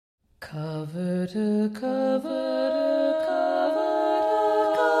Cover to cover to cover to cover.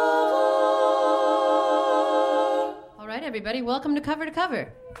 All right, everybody, welcome to Cover to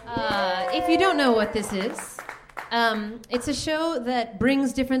Cover. If you don't know what this is, it's a show that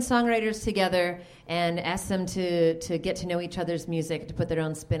brings different songwriters together and asks them to get to know each other's music, to put their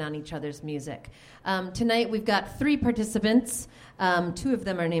own spin on each other's music. Tonight we've got 3 participants. 2 of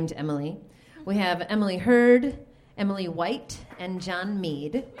them are named Emily. We have Emily Hurd, Emily White, and John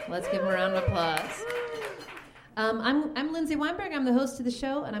Mead. Let's give them a round of applause. I'm Lindsay Weinberg. I'm the host of the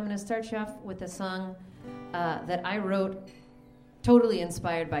show, and I'm going to start you off with a song that I wrote, totally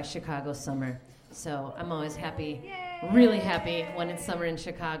inspired by Chicago summer. So I'm always happy, really happy when it's summer in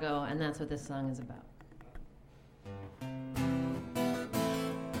Chicago, and that's what this song is about.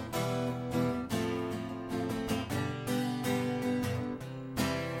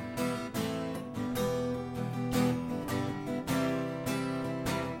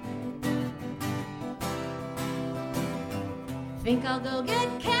 Think I'll go get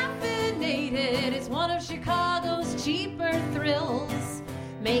caffeinated. It's one of Chicago's cheaper thrills.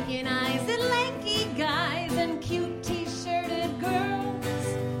 Making eyes at lanky guys and cute t-shirted girls.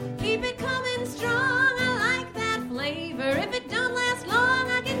 Keep it coming strong, I like that flavor. If it don't last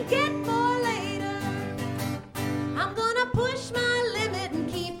long, I can get more later. I'm gonna push my limit and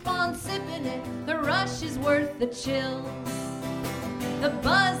keep on sipping it. The rush is worth the chills. The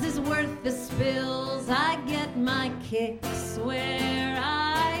buzz is worth the spills. I get my kicks where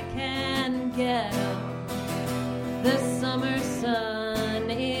I can get 'em. The summer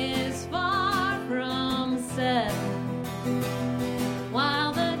sun is far from setting.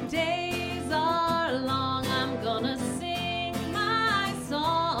 While the days are long, I'm gonna sing my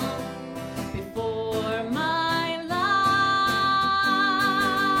song before my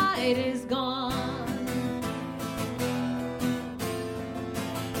light is gone.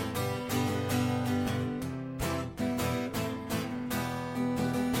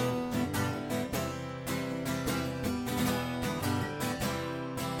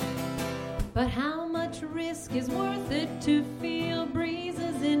 But how much risk is worth it to feel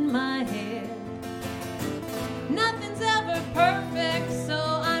breezes in my hair? Nothing's ever perfect,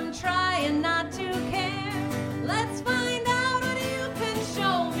 so I'm trying not to care. Let's find out what you can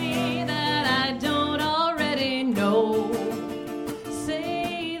show me that I don't already know.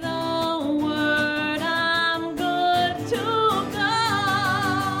 Say the word, I'm good to go.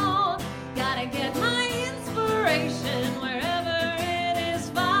 Gotta get my inspiration wherever it is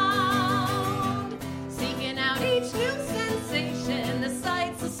found. Seeking out each new sensation, the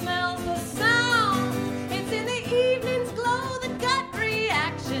sights, the smells, the sounds. It's in the evening's glow, the gut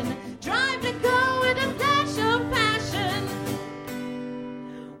reaction. Drive to go with a flash of passion.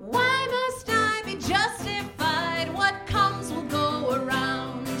 Why must I be justified? What comes will go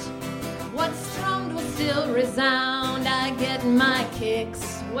around. What's strummed will still resound. I get my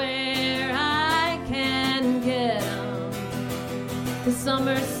kicks where I can get 'em. The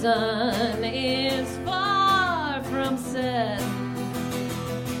summer sun is far from setting.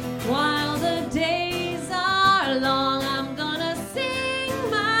 While the days are long, I'm gonna sing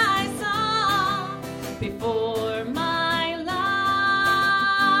my song before my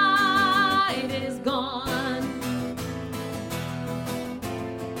light is gone.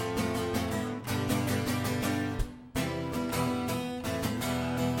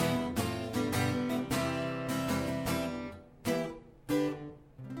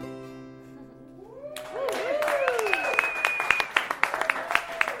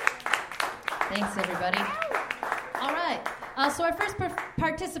 Thanks, everybody. All right. So our first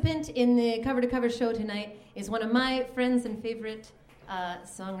participant in the Cover to Cover show tonight is one of my friends and favorite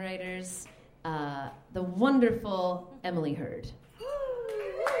songwriters, the wonderful Emily Hurd.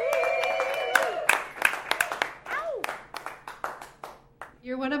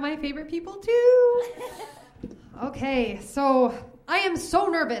 You're one of my favorite people, too. Okay, so I am so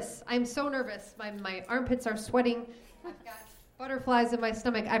nervous. I'm so nervous. My armpits are sweating. I've got butterflies in my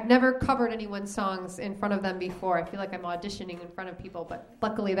stomach. I've never covered anyone's songs in front of them before. I feel like I'm auditioning in front of people, but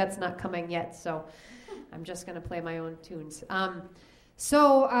luckily that's not coming yet, so I'm just going to play my own tunes. I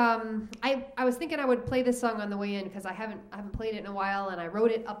was thinking I would play this song on the way in because I haven't played it in a while, and I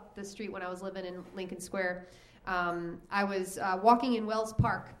wrote it up the street when I was living in Lincoln Square. I was walking in Wells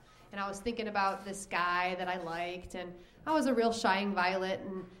Park, and I was thinking about this guy that I liked, and I was a real shying violet,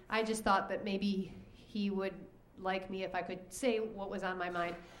 and I just thought that maybe he would like me if I could say what was on my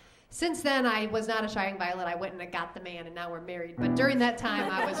mind. Since then, I was not a shying violet. I went and I got the man, and now we're married. But during that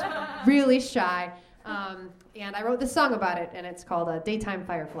time, I was really shy, and I wrote this song about it, and it's called Daytime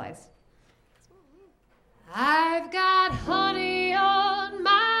Fireflies. I've got honey on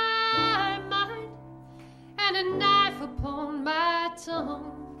my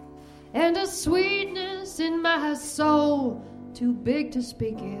song, and a sweetness in my soul too big to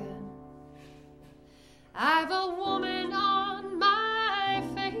speak in. I've a woman on my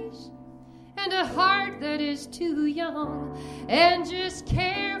face and a heart that is too young and just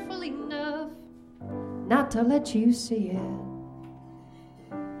careful enough not to let you see it.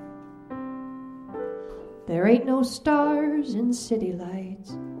 There ain't no stars in city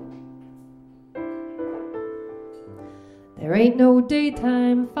lights. There ain't no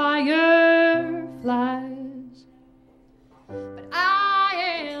daytime fireflies. But I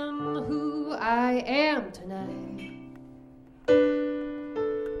am who I am tonight,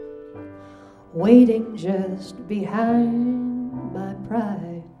 waiting just behind my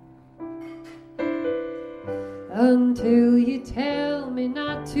pride, until you tell me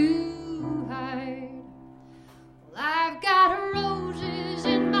not to hide. Well, I've got roses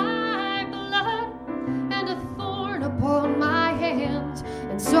in my blood and a thorn upon my hands,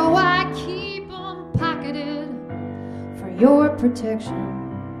 and so I keep them pocketed for your protection.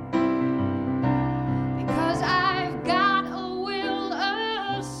 Because I've got a will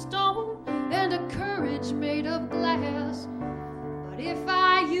of stone and a courage made of glass, but if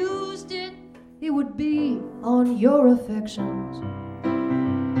I used it, it would be on your affections.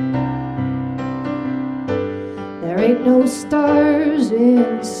 There ain't no stars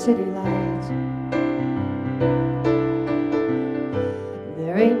in city lights.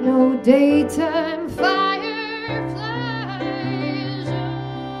 There ain't no daytime fireflies.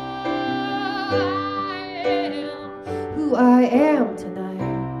 Oh, I am who I am tonight,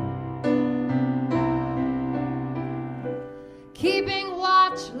 keeping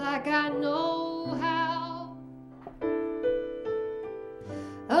watch like I know how,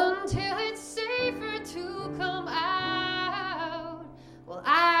 until it's safer to come out. Well,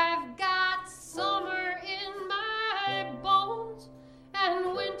 I've got summer in my bones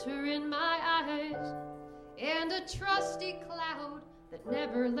and winter in my eyes, and a trusty cloud that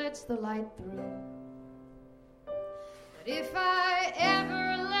never lets the light through. But if I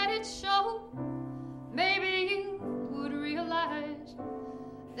ever let it show, maybe you would realize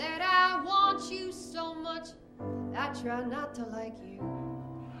that I want you so much I try not to like you.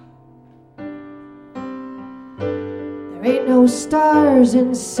 There ain't no stars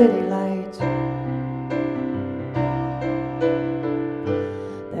in city lights.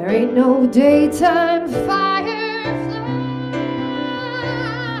 There ain't no daytime fireflies,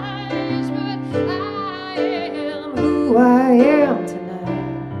 but I am who I am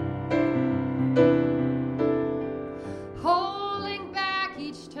tonight, holding back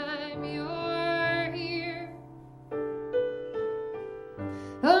each time you're here,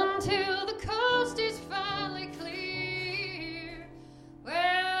 until the coast is finally clear.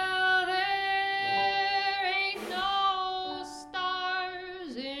 Well, there ain't no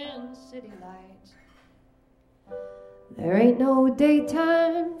stars in city lights. There ain't no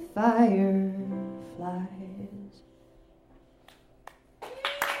daytime fireflies.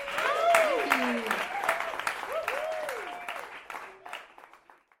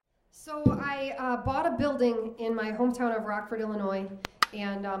 So I bought a building in my hometown of Rockford, Illinois,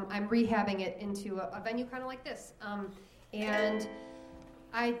 and I'm rehabbing it into a venue kind of like this. And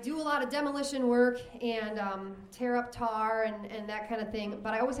I do a lot of demolition work and tear up tar and that kind of thing,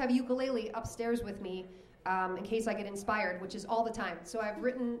 but I always have a ukulele upstairs with me in case I get inspired, which is all the time. So I've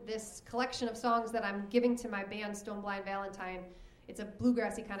written this collection of songs that I'm giving to my band, Stone Blind Valentine. It's a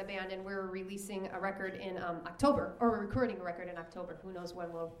bluegrassy kind of band, and we're releasing a record in October, or we're recording a record in October. Who knows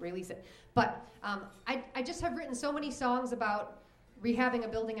when we'll release it. But I just have written so many songs about rehabbing a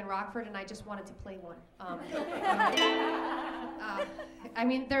building in Rockford, and I just wanted to play one. I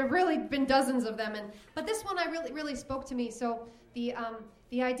mean, there have really been dozens of them, but this one really spoke to me. So the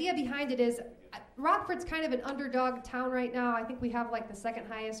idea behind it is, Rockford's kind of an underdog town right now. I think we have like the second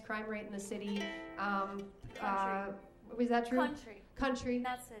highest crime rate in the city. Was that true? Country.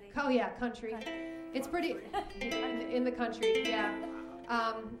 Not city. Oh yeah, country. It's pretty in the country. Yeah.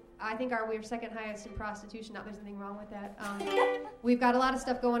 I think we're second highest in prostitution. Not there's anything wrong with that. We've got a lot of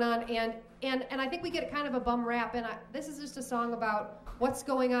stuff going on, and I think we get kind of a bum rap. And this is just a song about what's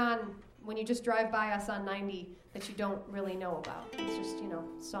going on when you just drive by us on 90 that you don't really know about. It's just a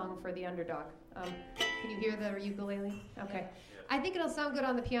song for the underdog. Can you hear the ukulele? Okay. I think it'll sound good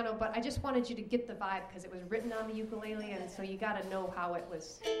on the piano, but I just wanted you to get the vibe because it was written on the ukulele, and so you got to know how it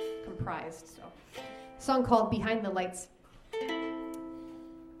was comprised. So, a song called Behind the Lights.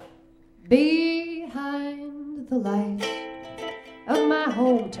 Behind the lights of my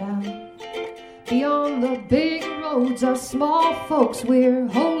hometown, beyond the big roads are small folks, we're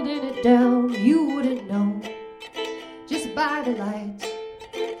holding it down. You wouldn't know just by the lights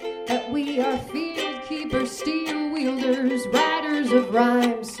We are field keepers, steel wielders, riders of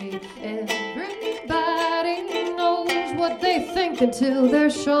rhyme. See, everybody knows what they think until they're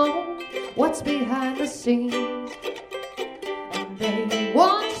shown what's behind the scenes. And they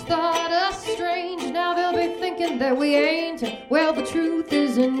once thought us strange, now they'll be thinking that we ain't. Well, the truth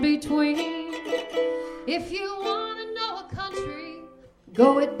is in between. If you want to know a country,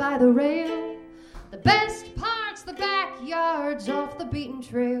 go it by the rail. The best part's the backyards off the beaten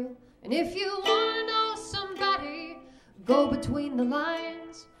trail. And if you want to know somebody, go between the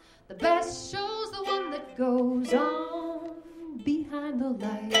lines. The best show's the one that goes on behind the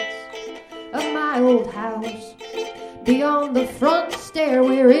lights of my old house. Beyond the front stair,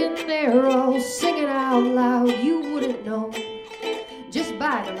 we're in there all singing out loud. You wouldn't know just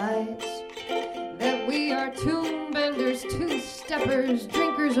by the lights that we are tune benders, two-steppers,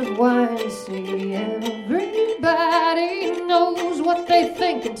 drinkers of wine. See, everybody knows what they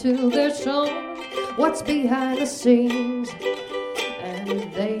think until they're shown what's behind the scenes.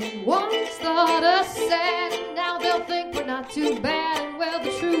 And they once thought us sad, and now they'll think we're not too bad. And well,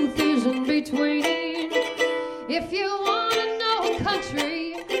 the truth is in between. If you want to know a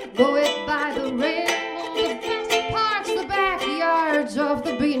country, go it by the rail. The best part's the backyards off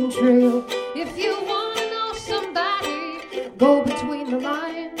the beaten trail. If you want to know somebody, go between the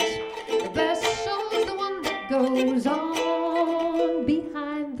lines. The best show's the one that goes on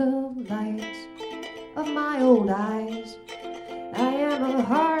behind the lights of my old eyes. I am a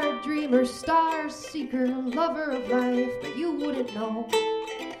hard dreamer, star seeker, lover of life, but you wouldn't know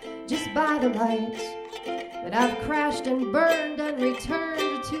just by the lights that I've crashed and burned and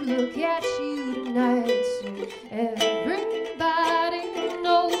returned to look at you tonight. So everybody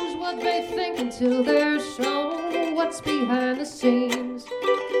knows what they think until they're shown what's behind the scenes.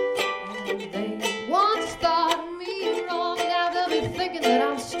 And they once thought me wrong, now they'll be thinking that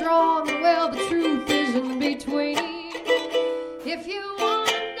I'm strong. Well, the truth is in between. If you want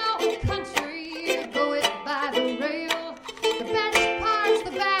to know a country, go it by the rail. The best part's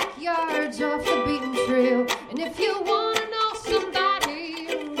the backyards off the beaten trail. And if you want to know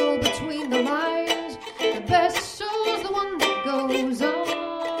somebody, go between the lines. The best show's the one that goes on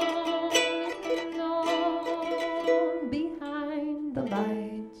behind the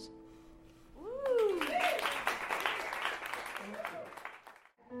lights.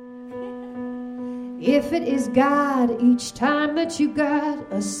 If it is God each time that you got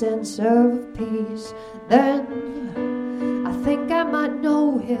a sense of peace, then I think I might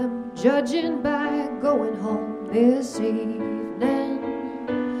know him, judging by going home this evening.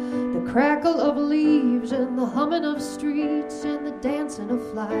 The crackle of leaves and the humming of streets and the dancing of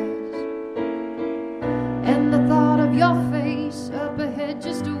flies, and the thought of your face up ahead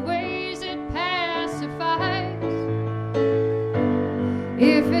just a ways it pacifies.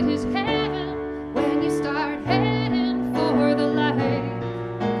 If it is heaven when you start heading for the light,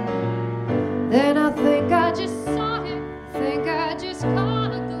 then I think I just saw it, think I just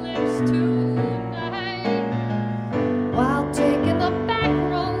caught a glimpse tonight, while taking the back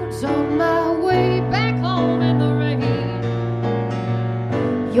roads on my way back home in the rain.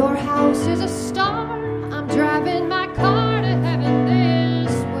 Your house is a star, I'm driving my car to heaven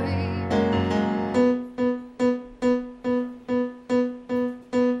this way.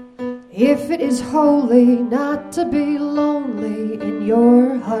 If it is holy not to be lonely in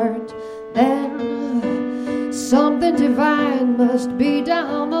your heart, then something divine must be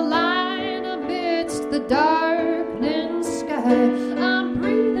down the line amidst the darkening sky. I'm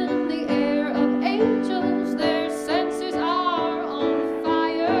breathing the air of angels, their senses are on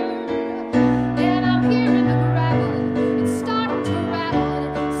fire, and I'm hearing the gravel, it's starting to rattle,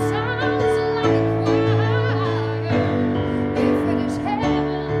 and it sounds like a choir. If it is heaven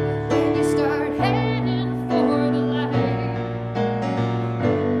when you start heading for the light,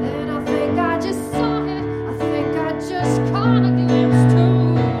 then I think I just saw it, I think I just caught a glimpse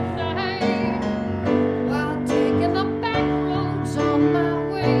tonight, while taking the back roads on my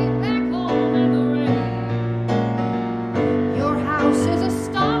way back home in the rain. Your house is a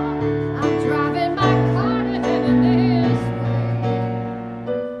star, I'm driving my car to heaven this way.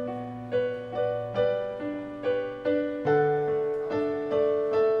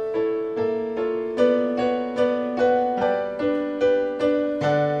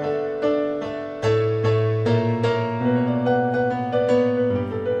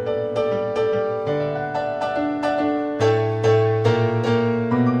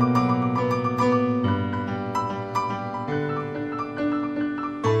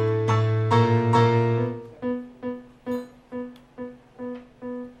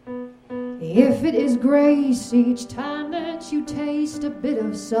 If it is grace each time that let you taste a bit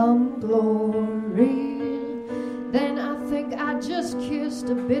of some glory. Then I think I just kissed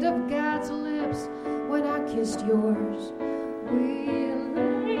a bit of God's lips when I kissed yours. We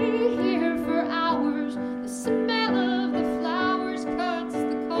lay here for hours. The smell of the flowers cuts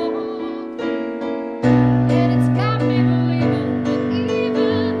the cold, and it's got me believing that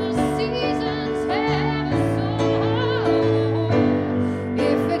even the seasons have a soul.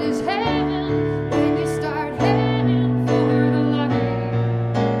 If it is heaven when you start heading for the light,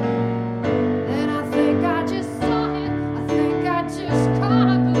 then I think I just saw it. I think I just caught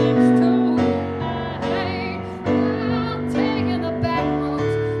a glimpse tonight. I'm taking the back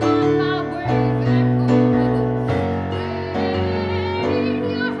roads on my way back home. Rain,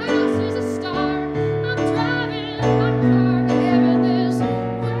 your house is a star. I'm driving my car to heaven this way.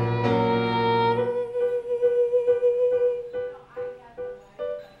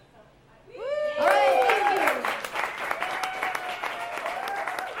 All right, thank you.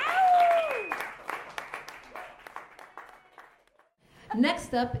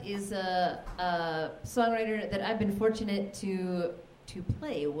 Next up is a songwriter that I've been fortunate to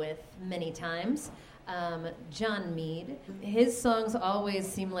play with many times, John Mead. His songs always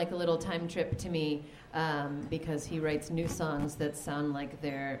seem like a little time trip to me because he writes new songs that sound like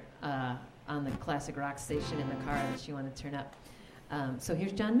they're on the classic rock station in the car that you want to turn up. So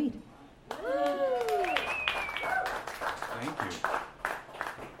here's John Mead. Thank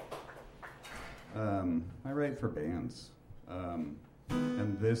you. I write for bands,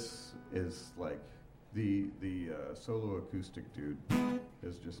 and this is like the solo acoustic dude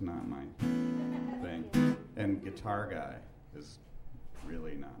is just not my thing, and guitar guy is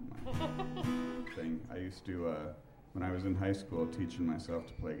really not my thing. I used to, when I was in high school teaching myself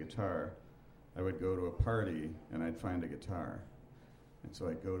to play guitar, I would go to a party and I'd find a guitar, and so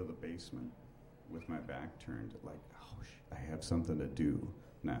I'd go to the basement with my back turned, like, oh, I have something to do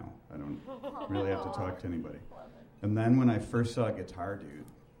now. I don't really have to talk to anybody. And then when I first saw Guitar Dude,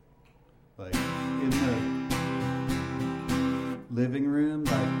 like in the living room,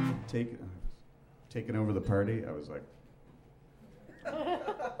 like taking over the party, I was like,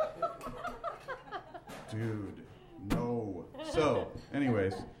 dude, no. So,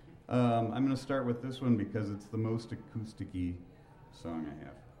 anyways, I'm going to start with this one because it's the most acoustic-y song I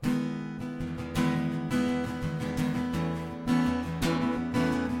have.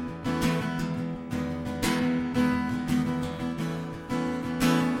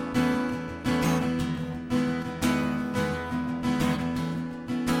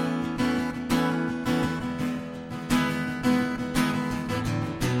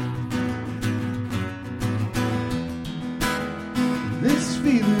 This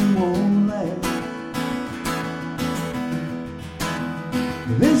feeling won't last.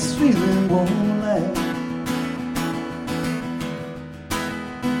 This feeling won't last.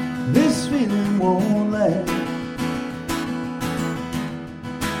 This feeling won't last.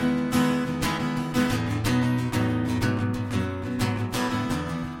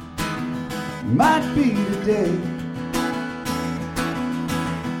 Might be today.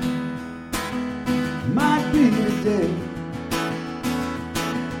 Might be today.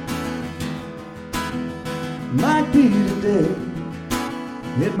 Might be today,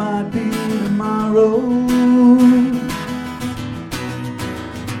 it might be tomorrow.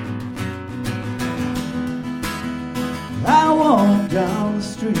 I walk down the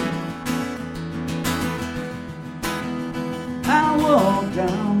street. I walk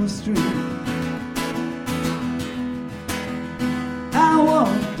down the street. I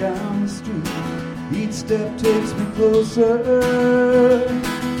walk down the street. Each step takes me closer.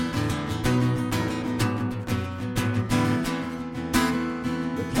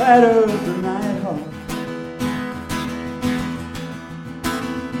 Clatter of the night hawk,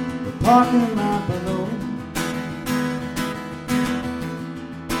 the parking lot below.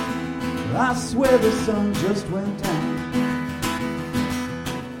 I swear the sun just went down.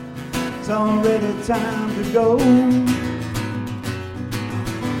 It's already time to go.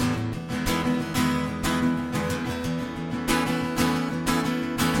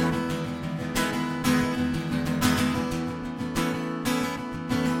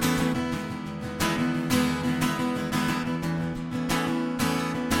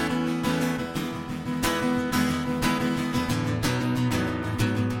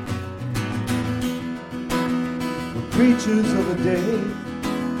 Creatures of a day,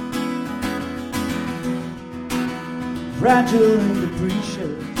 fragile and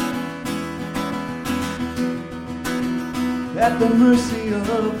capricious, at the mercy of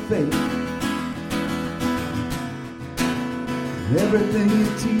fate. Everything you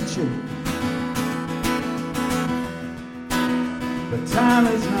teach it, Time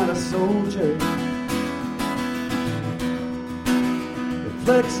is not a soldier. It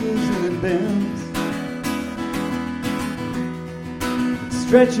flexes and it bends. It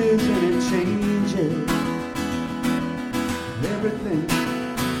stretches and it changes. Everything,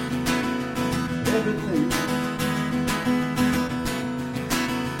 everything.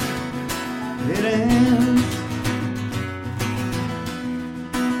 It ends.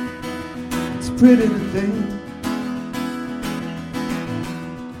 It's pretty to think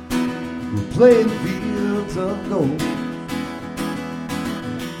we'll play in fields of gold,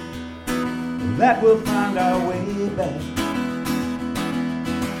 that we'll find our way back,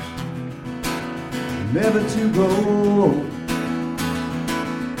 never to grow old.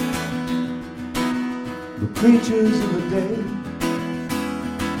 The creatures of the day,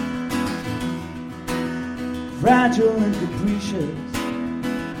 fragile and capricious,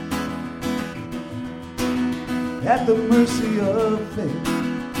 at the mercy of fate.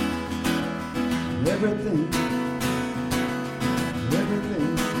 Everything, everything,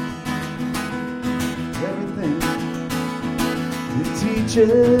 everything it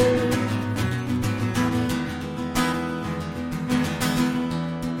teaches.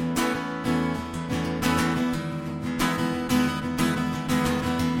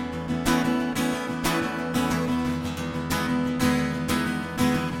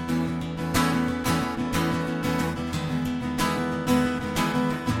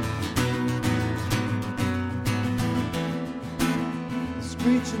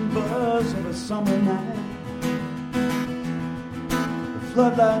 Screeching buzz of a summer night, the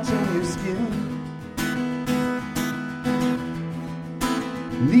floodlights on your skin,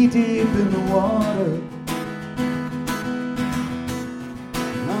 knee deep in the water.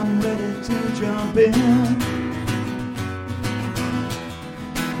 I'm ready to jump in.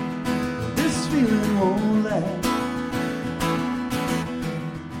 This feeling won't last.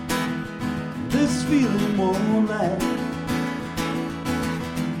 This feeling won't last.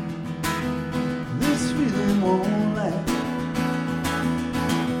 This feeling won't last.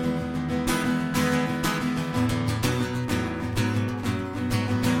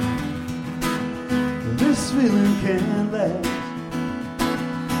 This feeling can't last.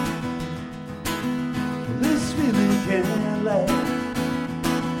 This feeling can't last.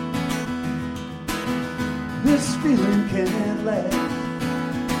 This feeling can't last.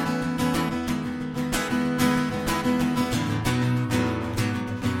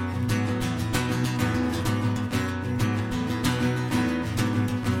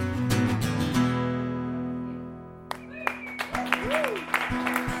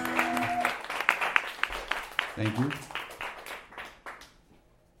 Thank you.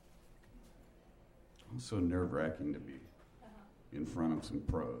 It's so nerve-wracking to be in front of some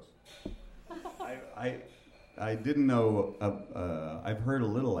pros. I didn't know. I've heard a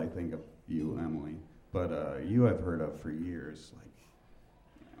little, I think, of you, Emily, but you I've heard of for years, like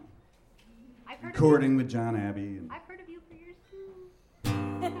I've heard recording with John Abbey. And I've heard of you for years too.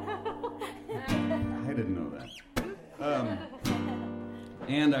 I didn't know that.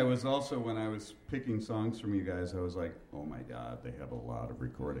 And I was also, when I was picking songs from you guys, I was like, oh my God, they have a lot of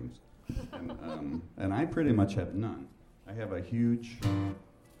recordings. And I pretty much have none. I have a huge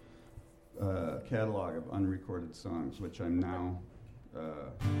catalog of unrecorded songs, which I'm now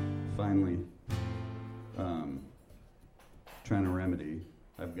finally trying to remedy.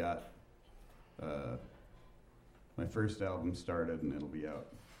 I've got my first album started, and it'll be out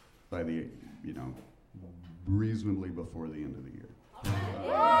by the, reasonably before the end of the year.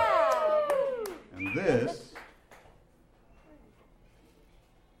 And this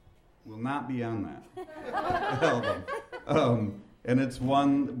will not be on that album. And it's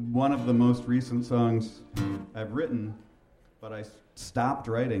one of the most recent songs I've written, but I stopped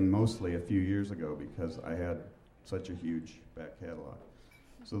writing mostly a few years ago because I had such a huge back catalog.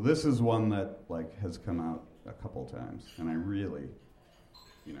 So this is one that has come out a couple times, and I really,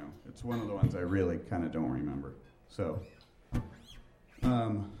 it's one of the ones I really kind of don't remember. So,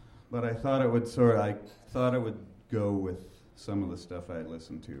 but I thought it would go with some of the stuff I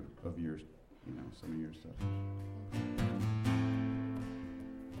listened to of yours, some of your stuff.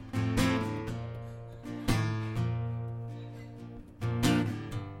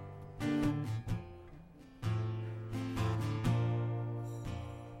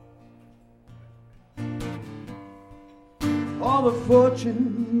 All the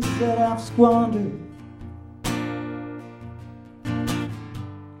fortunes that I've squandered,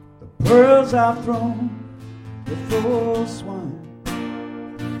 the pearls I've thrown before swine,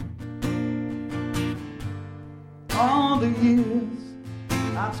 all the years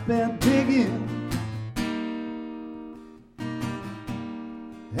I've spent digging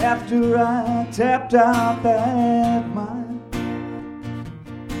after I tapped out that mine.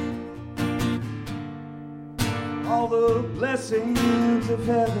 All the blessings of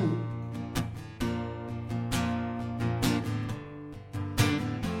heaven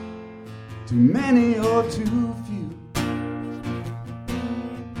too many or too few.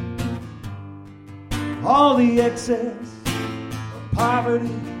 All the excess of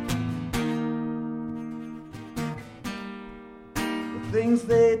poverty, the things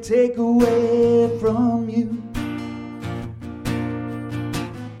they take away from you.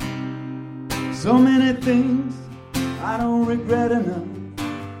 So many things I don't regret enough.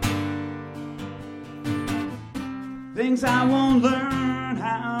 Things I won't learn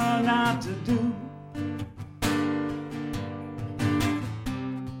how not to do.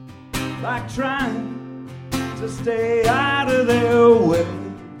 Like trying to stay out of their way,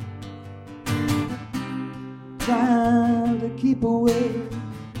 trying to keep away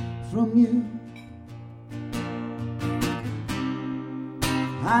from you.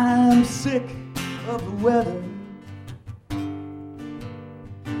 I'm sick of the weather,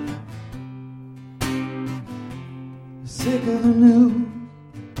 sick of the news,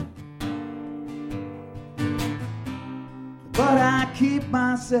 but I keep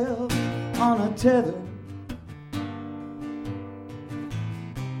myself on a tether,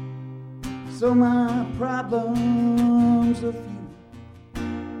 so my problems are few.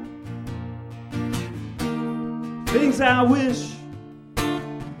 Things I wish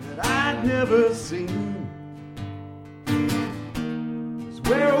that I'd never seen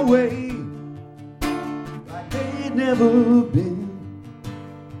swear away like they'd never been.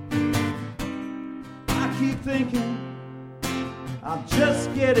 I keep thinking I'll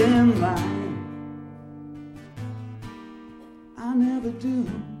just get in line. I never do,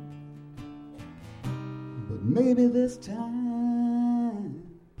 but maybe this time.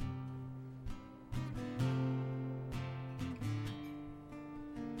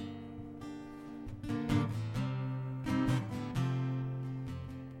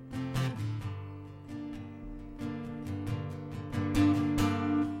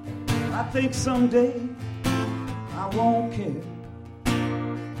 I think someday I won't care.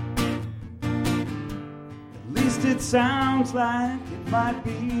 At least it sounds like it might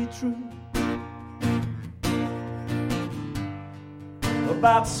be true.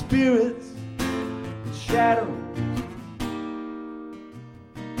 About spirits and shadows,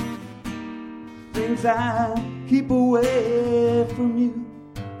 things I keep away from you.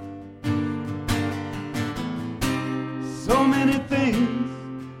 So many things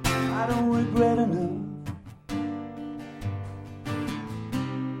I don't regret enough.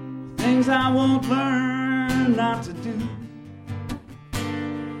 Things I won't learn not to do.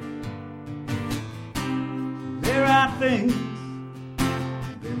 There are things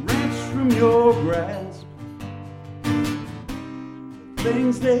they wrench from your grasp,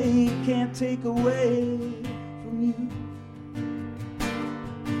 things they can't take away from you.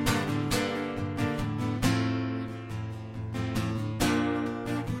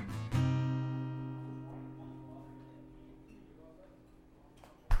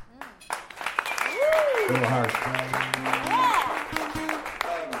 A little harsh.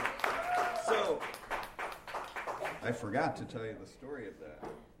 So, I forgot to tell you the story of that,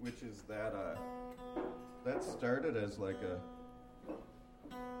 which is that that started as like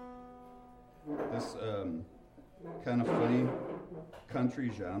this kind of funny country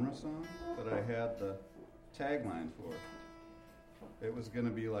genre song that I had the tagline for. It was going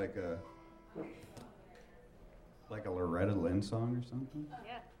to be like a Loretta Lynn song or something.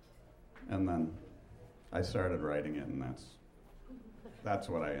 Yeah. And then I started writing it, and that's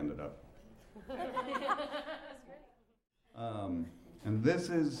what I ended up. And this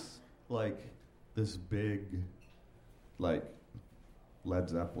is like this big, like Led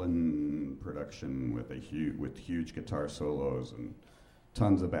Zeppelin production with huge guitar solos and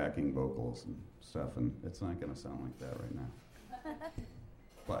tons of backing vocals and stuff, and it's not going to sound like that right now.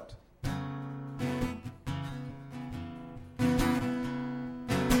 But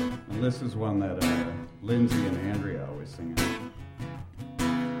and this is one that Lindsay and Andrea always sing out.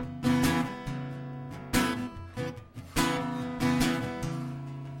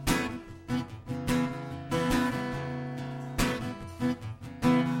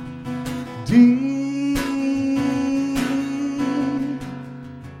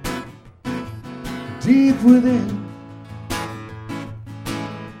 Deep within,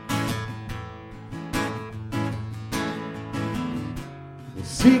 the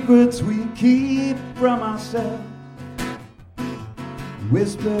secrets we keep from ourselves,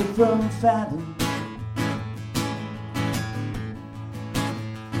 whispered from fathoms,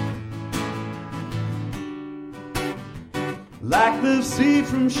 like the sea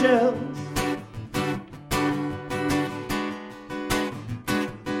from shells.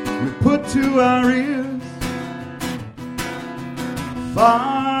 We put to our ears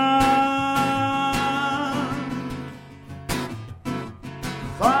far,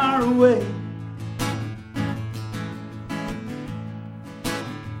 far away.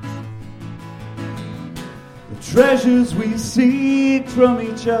 The treasures we seek from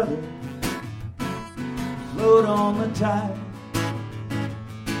each other float on the tide.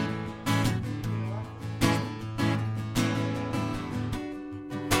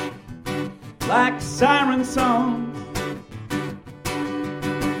 Like siren songs,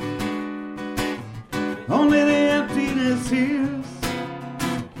 only the emptiness hears.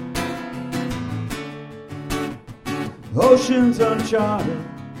 Oceans uncharted,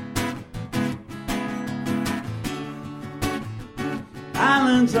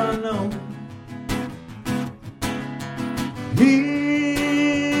 islands unknown. The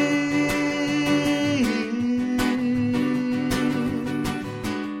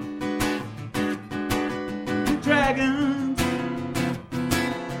dragons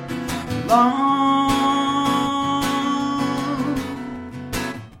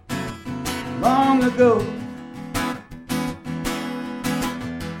long ago.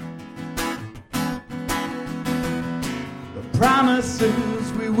 The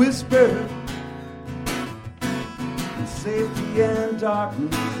promises we whispered in safety and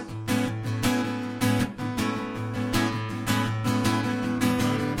darkness.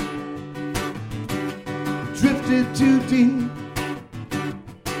 Drifted too deep,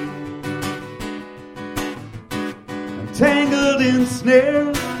 tangled in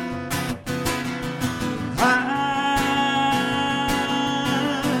snares,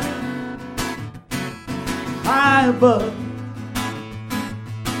 high above.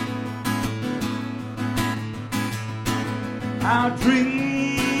 Our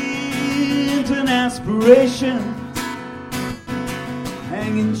dreams and aspirations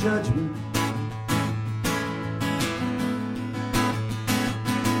hang in judgment.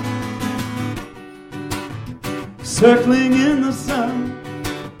 Circling in the sun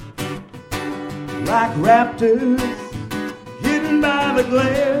like raptors hidden by the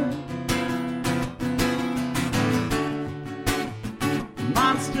glare.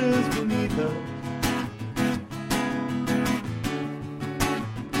 Monsters beneath us,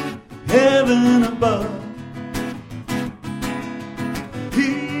 heaven above.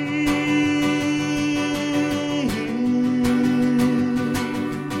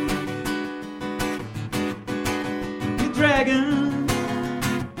 Dragon,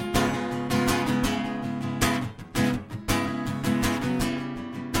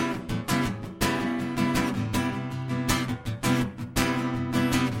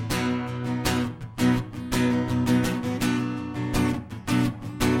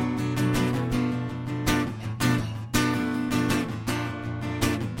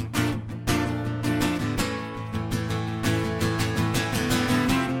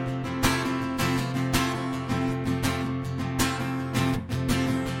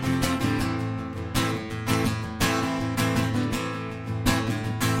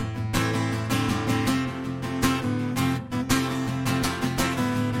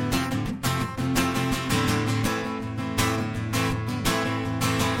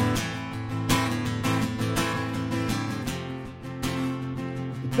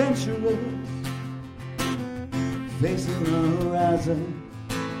 adventurers facing the horizon.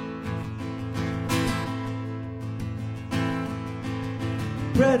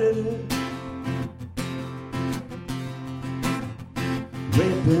 Predators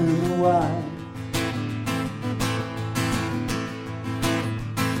raping the wild.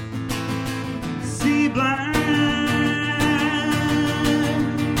 Sea blind,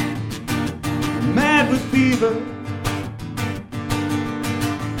 mad with fever.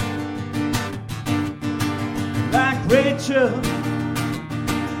 Rachel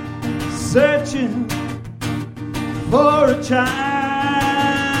searching for a child,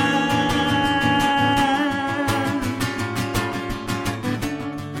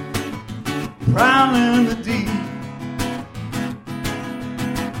 prowling the deep,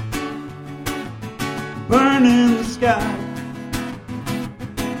 burning the sky.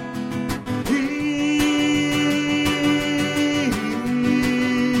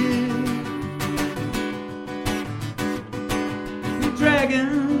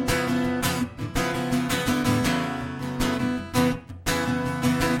 Dragon,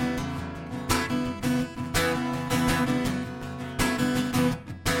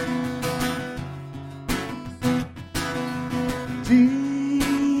 deep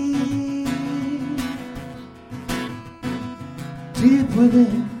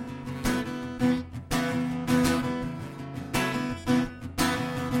within.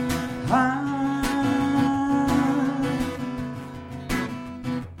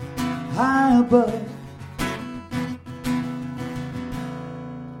 High above.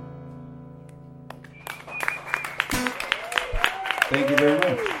 Thank you very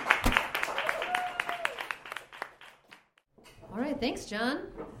much. All right, thanks, John.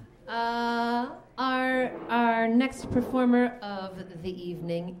 Our next performer of the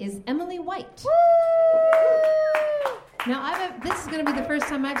evening is Emily White. Now, this is going to be the first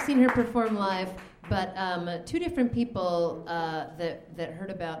time I've seen her perform live, but two different people that heard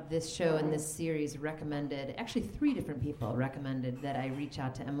about this show and this series recommended, actually 3 different people recommended that I reach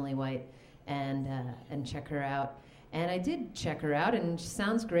out to Emily White and check her out. And I did check her out, and she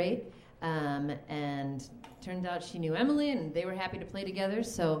sounds great. And turned out she knew Emily, and they were happy to play together.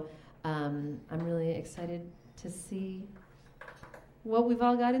 So I'm really excited to see what we've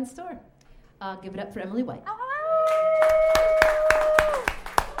all got in store. Give it up for Emily White.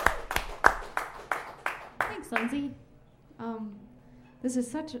 Thanks, Lindsay. This is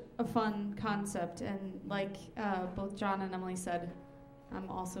such a fun concept, and like both John and Emily said, I'm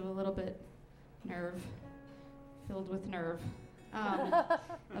also a little bit filled with nerve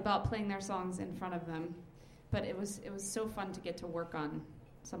about playing their songs in front of them. But it was so fun to get to work on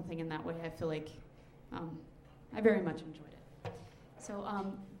something in that way. I feel like I very much enjoyed it. So,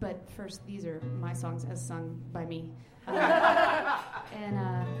 but first, these are my songs as sung by me.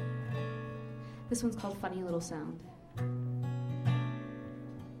 And this one's called Funny Little Sound.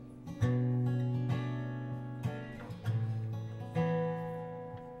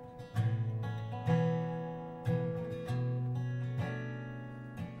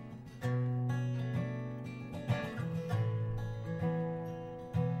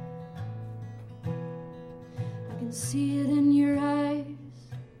 See it in your eyes.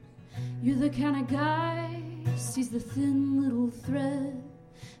 You're the kind of guy sees the thin little thread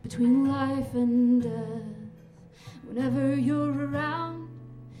between life and death. Whenever you're around,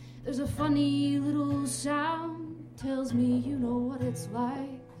 there's a funny little sound. Tells me you know what it's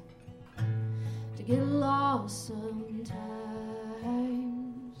like to get lost sometimes.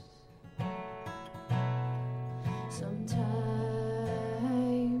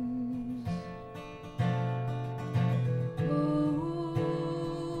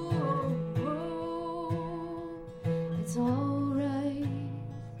 It's alright.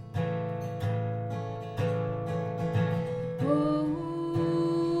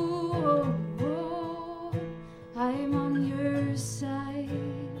 I'm on your side.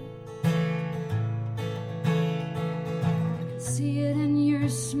 I can see it in your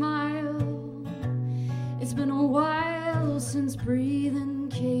smile. It's been a while since breathing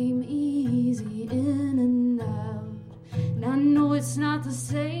came easy in and out. And I know it's not the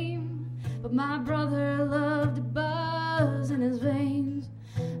same, but my brother loved to buzz in his veins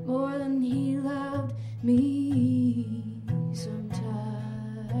more than he loved me sometimes.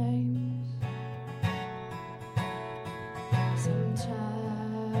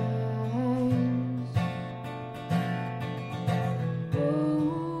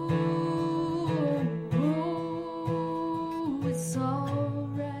 It's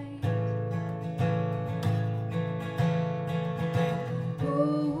alright.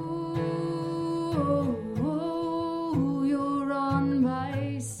 You're on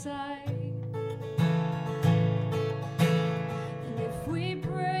my side. And if we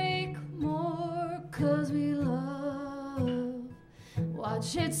break more 'cause we love,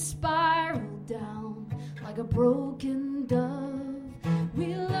 watch it spiral down like a broken dove.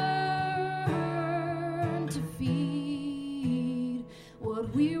 We learn to feed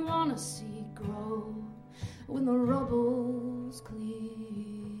what we want to see grow when the rubble's clear.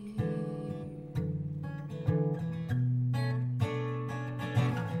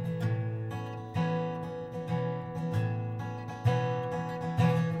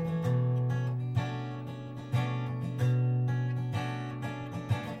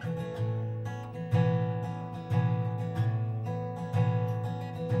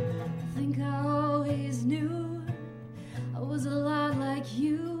 I think I always knew I was a lot like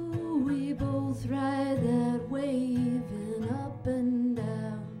you. We both ride that wave and up and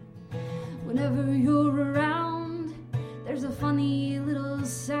down. Whenever you're around, there's a funny little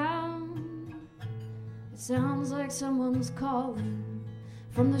sound. It sounds like someone's calling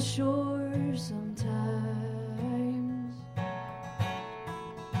from the shore sometimes.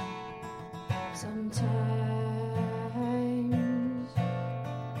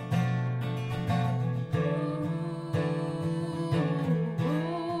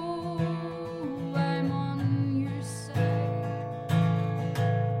 I'm on your side.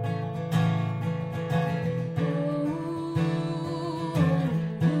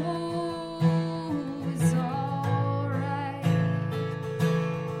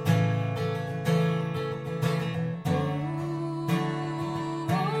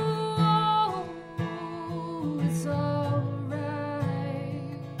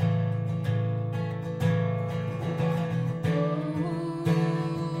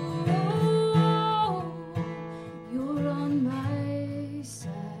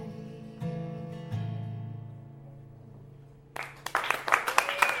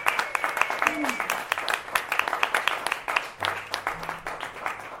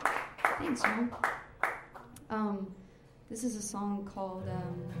 Thanks, John. This is a song called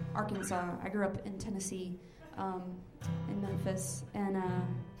Arkansas. I grew up in Tennessee, in Memphis, and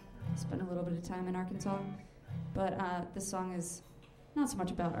spent a little bit of time in Arkansas. But this song is not so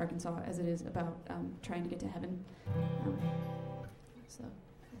much about Arkansas as it is about trying to get to heaven. So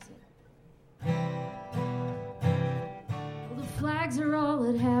that's it. Well, the flags are all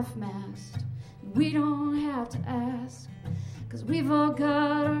at half-mast. We don't have to ask, 'cause we've all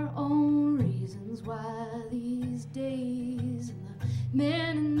got our own reasons why these days. And the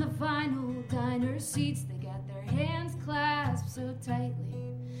men in the vinyl diner seats, they got their hands clasped so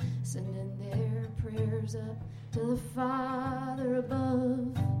tightly, sending their prayers up to the Father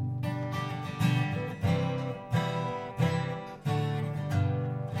above.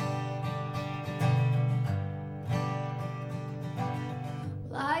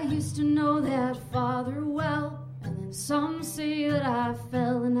 Well, I used to know that Father well, and then some say that I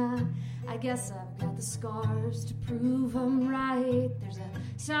fell, and I guess I've got the scars to prove I'm right. There's a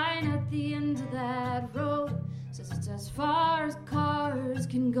sign at the end of that road, says it's as far as cars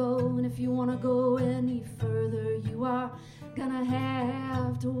can go, and if you want to go any further, you are gonna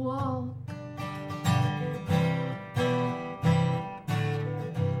have to walk.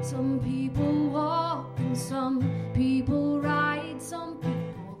 Some people walk and some people ride, some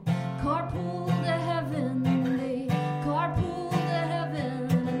people carpool to heaven, they carpool to heaven,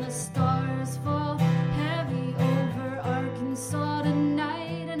 and the stars fall heavy over Arkansas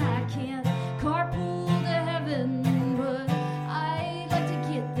tonight, and I can't carpool to heaven, but I'd like to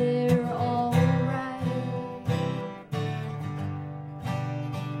get there all right.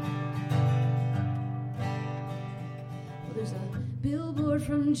 Well, there's a billboard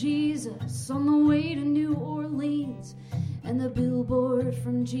from Jesus on the way to New Orleans, and the billboard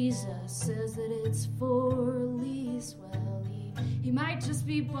from Jesus says that it's for lease. Well, he might just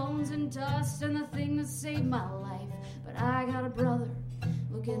be bones and dust and the thing that saved my life, but I got a brother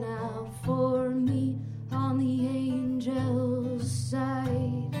looking out for me on the angel's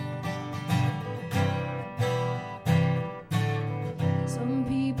side. Some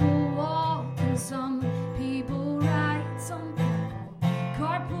people walk and some people ride, some people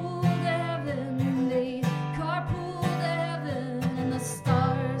carpool to heaven, they carpool to heaven, and the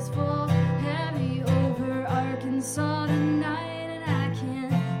stars fall heavy over Arkansas tonight, and I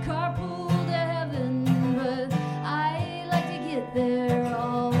can't carpool to heaven, but I like to get there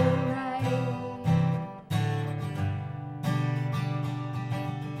all right.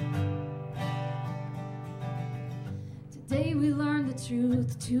 Today we learned the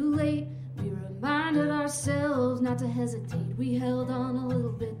truth too late. We reminded ourselves not to hesitate. We held on a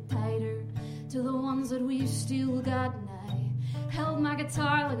little bit tighter to the ones that we've still got. And I held my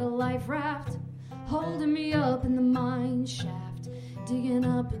guitar like a life raft, holding me up in the mine shaft, digging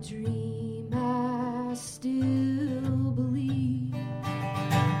up a dream I still believe.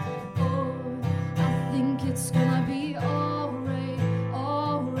 Oh, I think it's gonna be all right,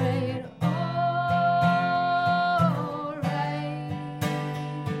 all right, all right.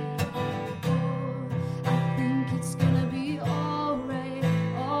 Oh, I think it's gonna be all right,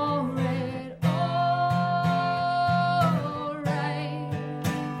 all right, all right.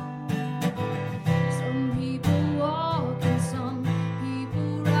 Some people walk and some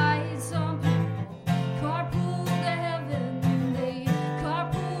people ride, some people carpool to heaven, they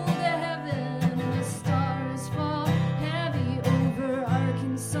carpool to heaven, and the stars fall heavy over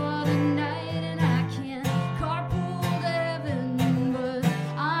Arkansas tonight, and I can't carpool to heaven, but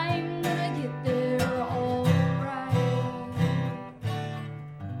I'm gonna get there all right.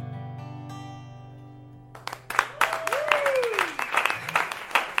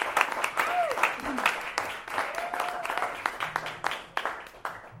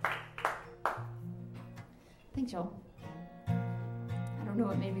 Thanks, y'all. I don't know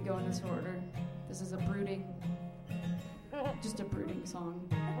what made me go in this order. This is a brooding song.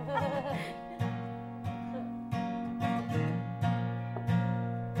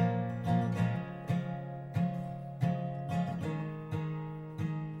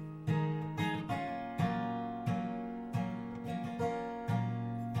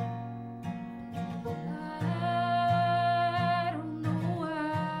 I don't know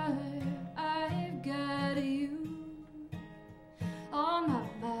why I've got you on my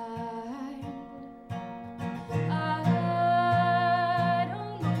mind. I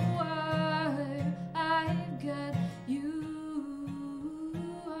don't know why I've got you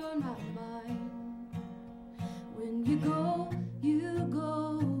on my mind. When you go, and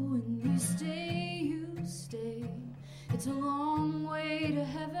you stay. It's a long way to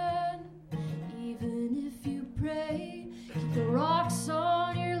heaven, even if you pray. Keep the rocks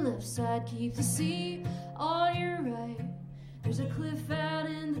on your lips side keeps the sea on your right. There's a cliff out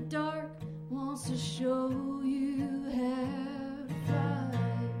in the dark, wants to show you how to fly.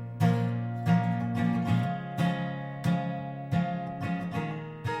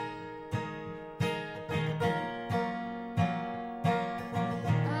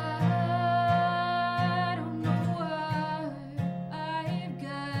 I don't know why I've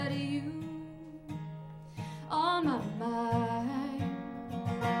got you on my mind.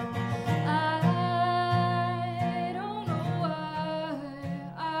 I don't know why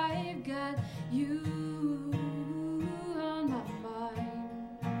I've got you on my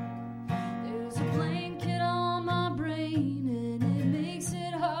mind. There's a blanket on my brain and it makes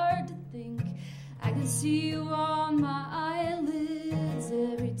it hard to think. I can see you on my eyelids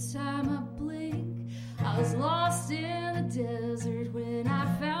every time I blink. I was lost in the desert when I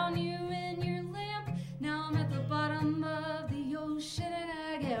found you in your lamp. Now I'm at the bottom of the ocean and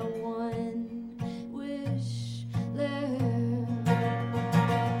I get one wish left.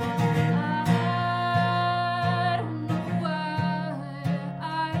 I don't know why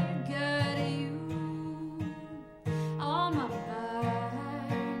I got you on my mind.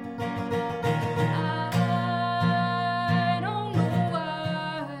 I don't know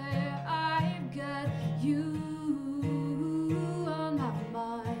why I've got you on my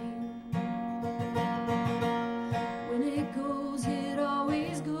mind. When it goes, it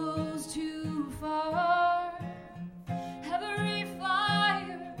always goes too far. Every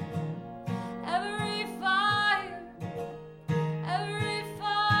fire, every fire, every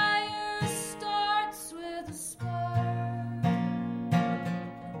fire starts with a spark.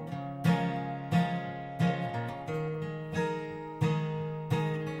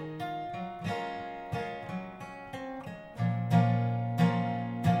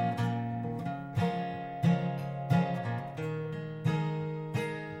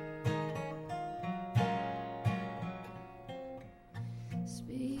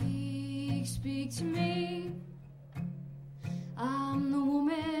 Speak, speak to me. I'm the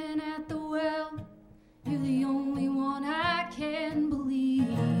woman at the well. You're the only one I can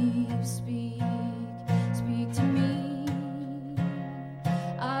believe. Speak, speak to me.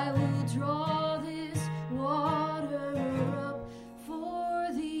 I will draw this water up for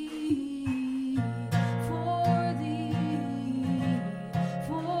thee, for thee,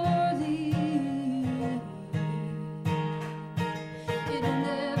 for thee. It'll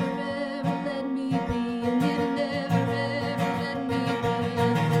never ever let me be, and it'll never ever let me be.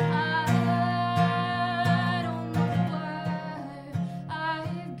 I don't know why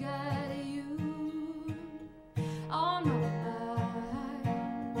I've got you on my mind.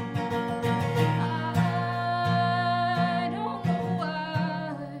 I don't know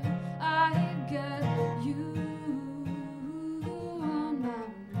why I've got you on my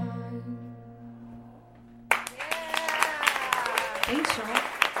mind. Thanks, Sean.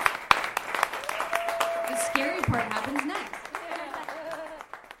 The scary part happens next.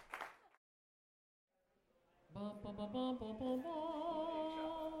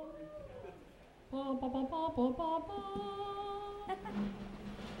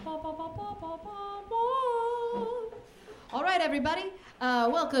 All right, everybody.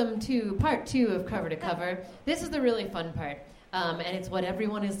 Welcome to part 2 of Cover to Cover. This is the really fun part, and it's what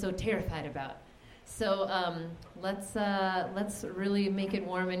everyone is so terrified about. So let's really make it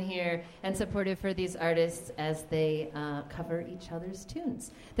warm in here and supportive for these artists as they cover each other's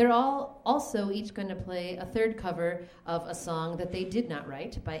tunes. They're all also each going to play a third cover of a song that they did not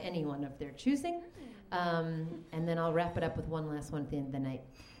write by anyone of their choosing. And then I'll wrap it up with one last one at the end of the night.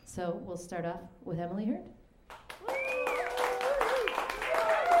 So we'll start off with Emily Hurd.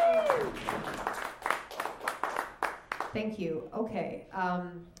 Thank you. Okay,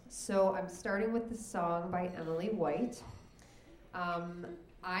 so I'm starting with the song by Emily White.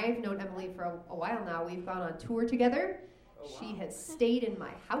 I've known Emily for a while now. We've gone on tour together. Oh, wow. She has stayed in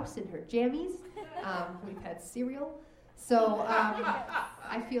my house in her jammies. We've had cereal. So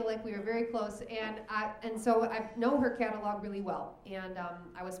I feel like we are very close. And so I know her catalog really well. And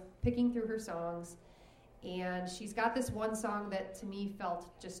I was picking through her songs. And she's got this one song that to me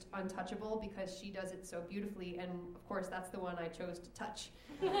felt just untouchable because she does it so beautifully. And of course, that's the one I chose to touch.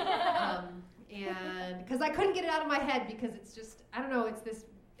 And because I couldn't get it out of my head because it's just, I don't know, it's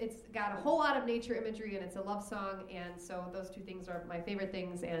got a whole lot of nature imagery and it's a love song. And so those two things are my favorite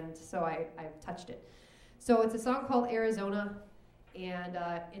things. And so I've touched it. So it's a song called Arizona. And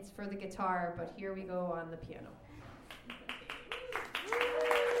it's for the guitar, but here we go on the piano.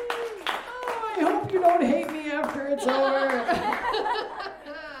 I hope you don't hate me after it's over.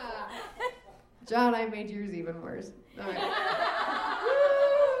 John, I made yours even worse. All right.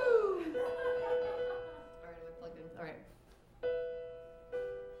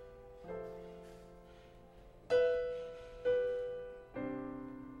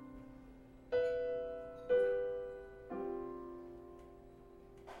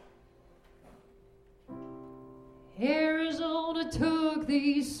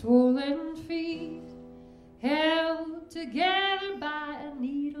 these swollen feet, held together by a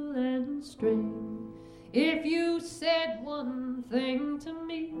needle and string. If you said one thing to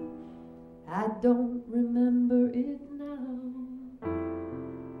me, I don't remember it now.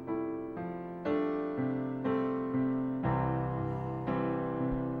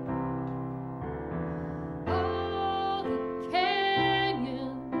 All the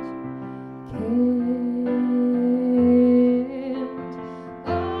canyons can't,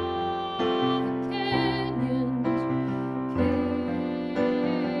 all the canyons can't,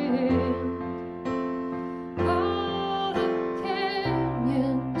 all the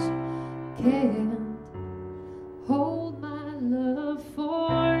canyons can't hold my love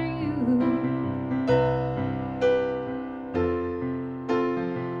for you.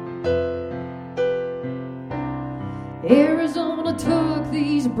 Arizona took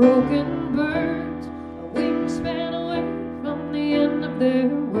these broken birds a wingspan away from the end of their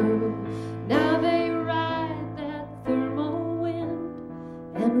world. Now they ride that thermal wind,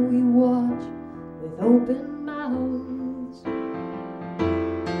 and we watch with open mouths.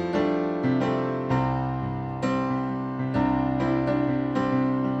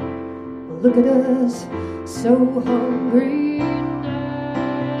 Look at us, so hungry now.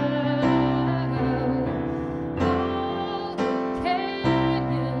 All the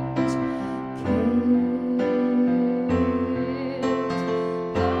canyons can't,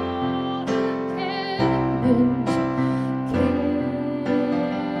 all the canyons can't,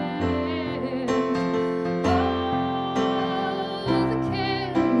 all the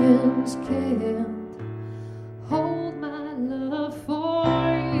canyons can't hold my love for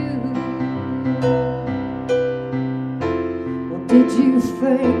you. Well, did you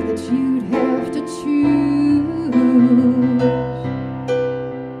think that you'd have to choose?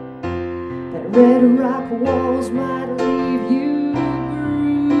 That red rock walls might leave you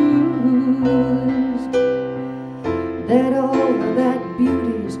bruised. That all of that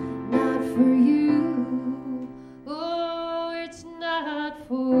beauty's not for you. Oh, it's not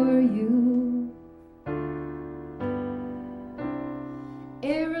for you.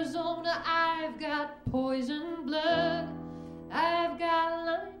 Arizona, I've got poison blood. I've got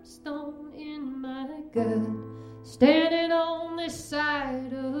limestone in my gut. Standing on this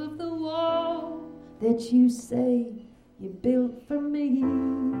side of the wall that you say you built for me.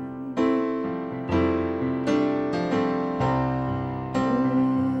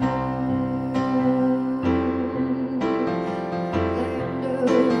 Land of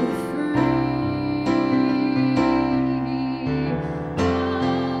the free.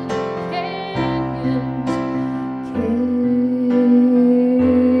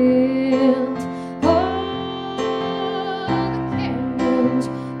 All the canyons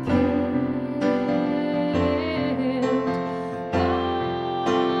can't, all the canyons can't,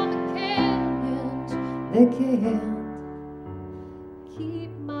 all the canyons, they can't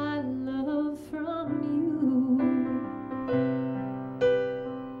keep my love from you.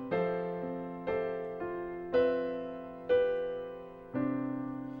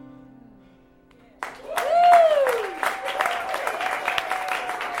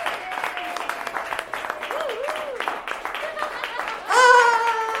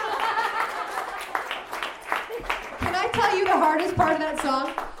 Can I tell you the hardest part of that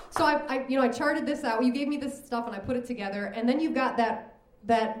song? So I charted this out. You gave me this stuff and I put it together, and then you've got that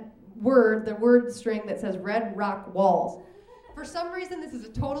word, the word string that says red rock walls. For some reason, this is a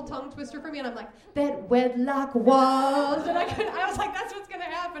total tongue twister for me, and I'm like, that wedlock walls, and I was like, that's what's gonna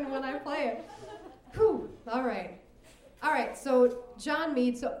happen when I play it. Whew. All right. So John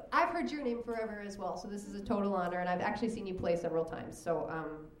Mead. So I've heard your name forever as well. So this is a total honor, and I've actually seen you play several times. So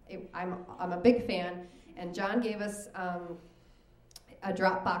I'm a big fan. And John gave us a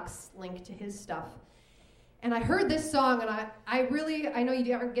Dropbox link to his stuff. And I heard this song, and I know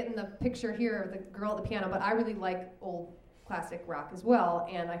you aren't getting the picture here of the girl at the piano, but I really like old classic rock as well.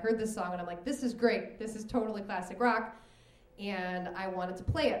 And I heard this song, and I'm like, this is great. This is totally classic rock. And I wanted to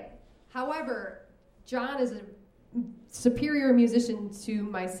play it. However, John is a superior musician to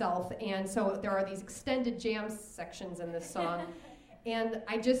myself, and so there are these extended jam sections in this song. And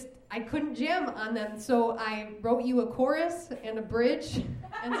I couldn't jam on them, so I wrote you a chorus and a bridge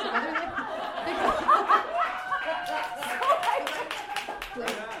and some other things.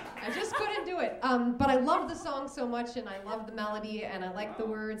 I just couldn't do it. But I love the song so much, and I love the melody, and I like the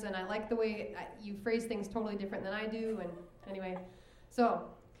words, and I like the way you phrase things totally different than I do. And anyway, so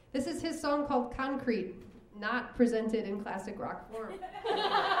this is his song called Concrete, not presented in classic rock form.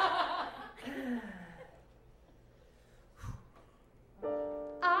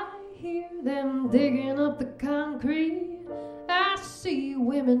 I hear them digging up the concrete. I see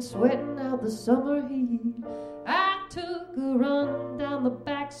women sweating out the summer heat. I took a run down the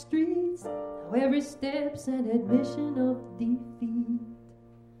back streets. Now every step's an admission of defeat.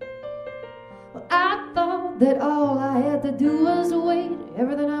 Well, I thought that all I had to do was wait.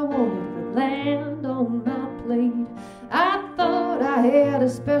 Everything I wanted would land on my plate. I thought I had a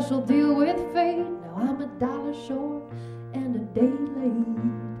special deal with fate. Now I'm $1 short and a day late.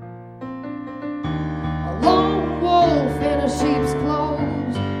 A lone wolf in a sheep's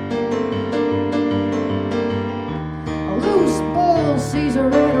clothes. A loose bull sees a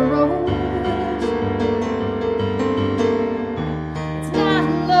red rose. It's not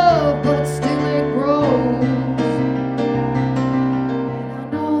love, but still it grows. And I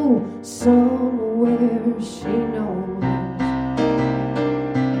know somewhere she knows.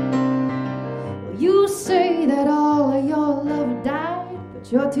 Well, you say that all of your love died,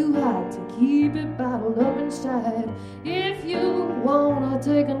 but you're too hot to keep it bottled up inside. If you wanna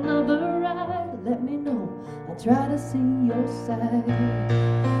take another ride, let me know. I'll try to see your side.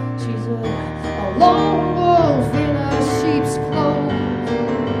 She's a lone wolf in a sheep's clothes.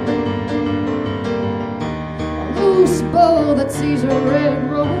 A loose bull that sees a red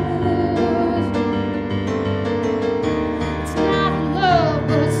rose. It's not love,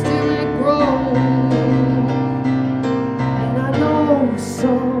 but still it grows. And I know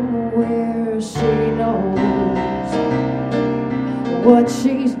somewhere she knows what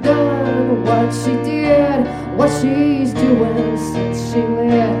she's done, what she did, what she's doing since she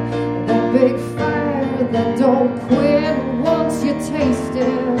lit that big fire that don't quit once you taste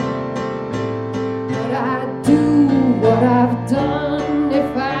it. But I'd do what I've done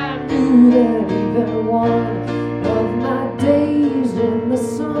if I knew that even one of my days in the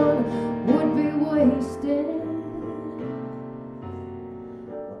sun would be wasted.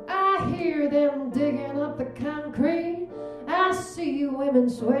 I hear them digging up the concrete. I see women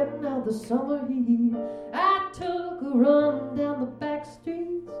sweating out the summer heat. I took a run down the back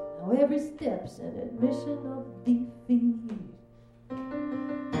streets. Now every step's an admission of defeat.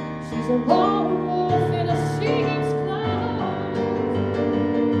 She's a lone wolf in a sheep's clothes.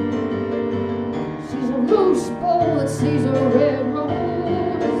 She's a loose bull that sees a red rose.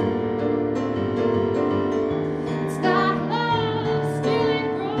 It's not love, still it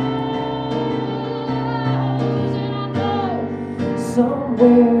grows. And I know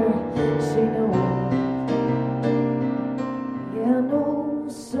somewhere she knows. Yeah, I know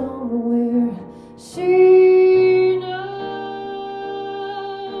somewhere she knows.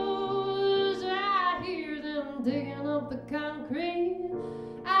 I hear them digging up the concrete.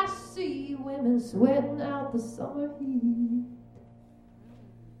 I see women sweating out the summer heat.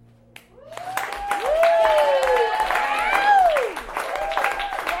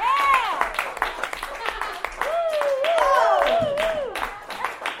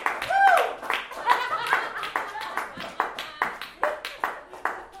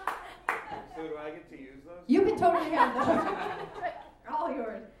 So do I get to use those? You can totally have those. All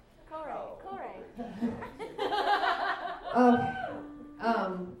yours.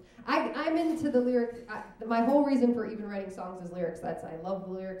 I'm into the lyrics. My whole reason for even writing songs is lyrics. I love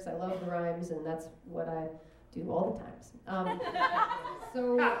the lyrics, I love the rhymes, and that's what I do all the times.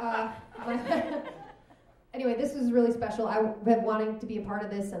 Anyway, this was really special. I've been wanting to be a part of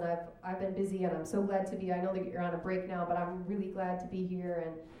this, and I've been busy, and I'm so glad to be. I know that you're on a break now, but I'm really glad to be here,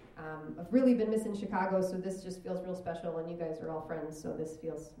 and I've really been missing Chicago, so this just feels real special, and you guys are all friends, so this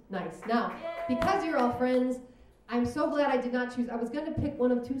feels nice. Now, because you're all friends, I'm so glad I did not choose. I was going to pick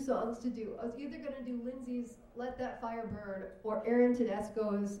one of two songs to do. I was either going to do Lindsay's Let That Fire Burn or Aaron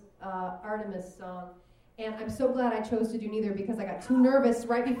Tedesco's Artemis song. And I'm so glad I chose to do neither because I got too nervous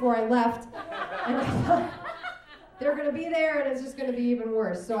right before I left. And I thought they're going to be there and it's just going to be even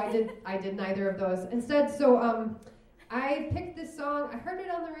worse. So I did neither of those. Instead, I picked this song. I heard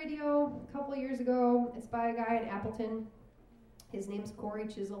it on the radio a couple of years ago. It's by a guy in Appleton. His name's Corey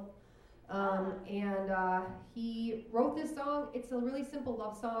Chisel. He wrote this song. It's a really simple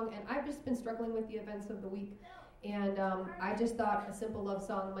love song, and I've just been struggling with the events of the week, and I just thought a simple love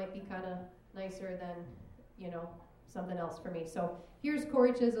song might be kind of nicer than, something else for me. So here's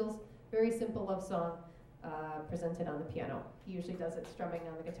Corey Chisel's very simple love song, presented on the piano. He usually does it strumming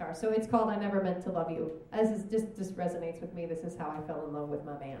on the guitar. So it's called I Never Meant to Love You. This just resonates with me. This is how I fell in love with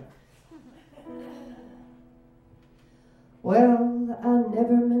my man. Well, I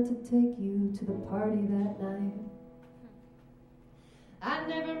never meant to take you to the party that night. I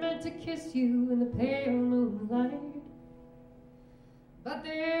never meant to kiss you in the pale moonlight. But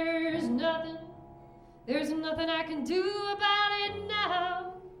there's nothing I can do about it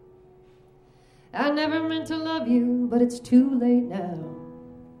now. I never meant to love you, but it's too late now.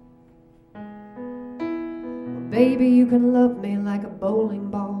 Well, baby, you can love me like a bowling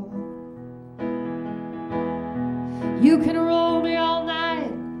ball. You can roll me all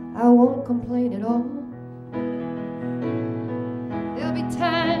night, I won't complain at all. There'll be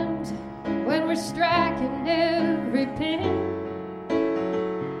times when we're striking every pin.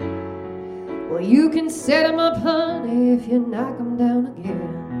 Well, you can set 'em up, honey, if you knock 'em down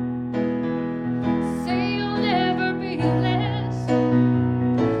again. Say you'll never be less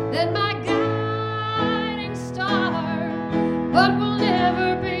than my guiding star, but we'll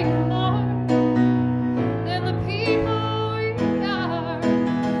never be more than the people we are.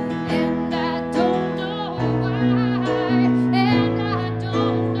 And I don't know why, and I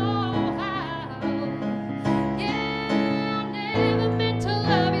don't know how. Yeah, I never meant to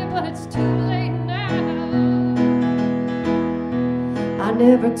love you, but it's too late now. I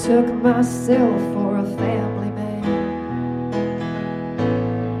never took myself for a family man,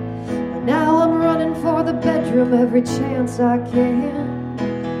 but now I'm running for the bedroom every chance I can.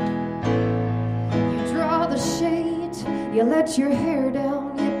 You draw the shades, you let your hair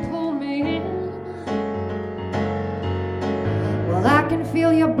down, you pull me in. Well, I can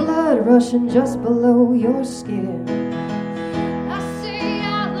feel your blood rushing just below your skin. I say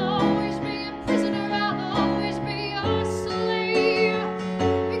I'll always be a prisoner, I'll always be your slave,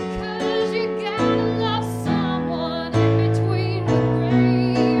 because you gotta love someone in between the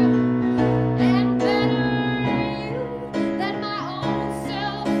grave. And better you than my own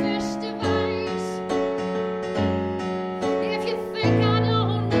selfish device. If you think I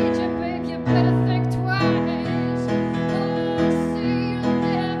don't need you, babe, you better think twice. Oh, say you'll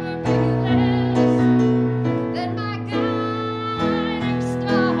never be less than my guiding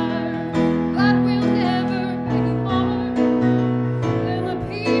star, but we'll never be more than the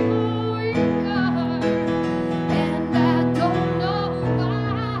people we are. And I don't know why,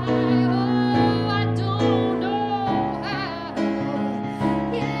 oh, I don't know how.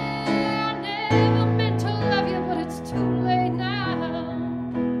 Yeah, I never meant to love you, but it's too late now.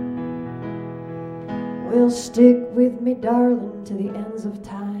 Well, stick with me, darling, to the ends of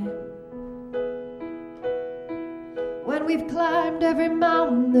time. When we've climbed every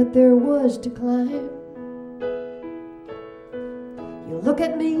mountain that there was to climb, you'll look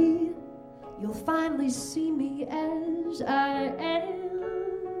at me, you'll finally see me as I am.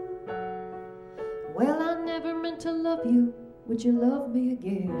 Well, I never meant to love you, would you love me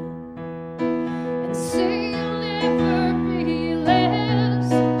again? And say you'll never be less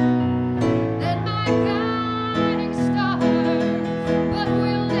than my guiding star, but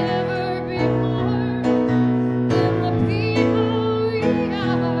we'll never be more than the people we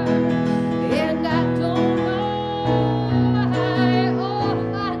are. And I don't know why, oh,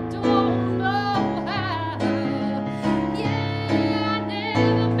 I don't know how. Yeah, I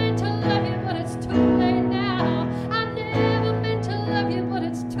never meant to love you, but it's too late now. I never meant to love you, but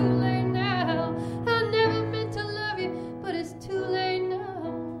it's too late now. I never meant to love you, but it's too late now.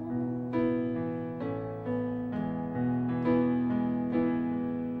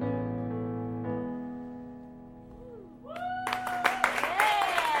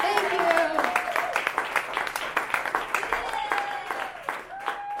 Thank you.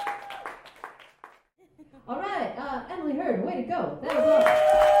 All right, Emily Hurd, way to go. That was awesome.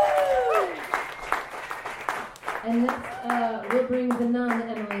 And next, we'll bring the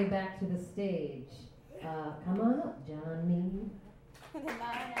non-Emily back to the stage. Come on up, John Mead.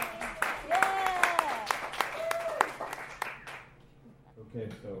 Okay,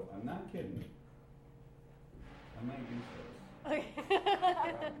 so I'm not kidding. I might do so.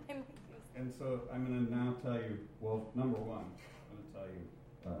 And so I'm going to now tell you, well, number one, I'm going to tell you,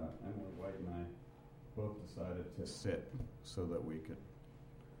 Emily White and I both decided to sit so that we could,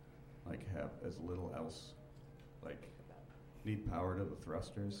 like, have as little else, like, need power to the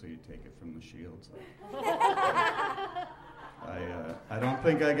thrusters, so you take it from the shields. I don't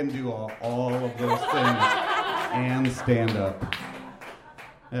think I can do all of those things and stand up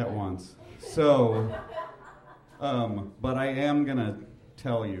at once. So, but I am going to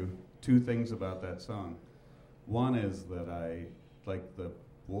tell you two things about that song. One is that I, like the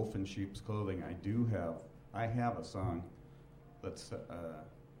wolf in sheep's clothing, I have a song that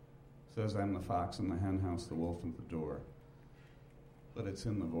says I'm the fox in the hen house, the wolf at the door. But it's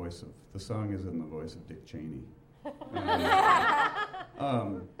in the voice of, the song is in the voice of Dick Cheney.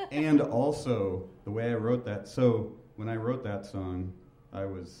 And also, the way I wrote that, so when I wrote that song, I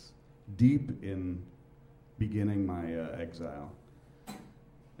was deep in beginning my exile.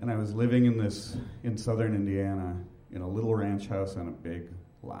 And I was living in southern Indiana, in a little ranch house on a big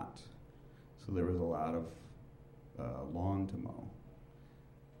lot. So So there was a lot of lawn to mow.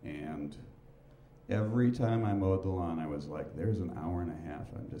 And every time I mowed the lawn, I was like, there's an hour and a half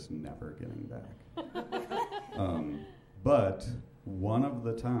I'm just never getting back. But one of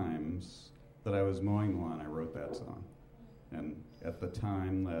the times that I was mowing the lawn, I wrote that song. And at the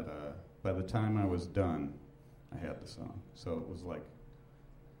time that, by the time I was done, I had the song. So it was like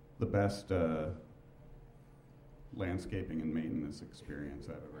the best landscaping and maintenance experience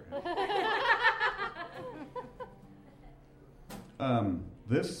I've ever had.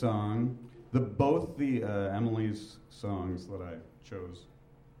 This song, both the Emily's songs that I chose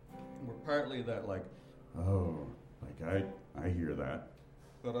were partly that like, oh, like I hear that,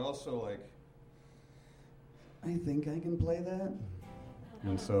 but also like, I think I can play that.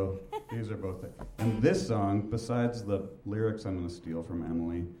 And so these are both it. And this song, besides the lyrics I'm going to steal from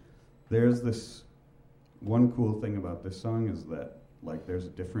Emily, there's this one cool thing about this song is that like there's a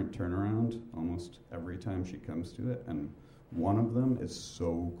different turnaround almost every time she comes to it, and one of them is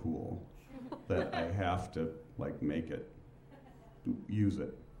so cool that I have to like make it, use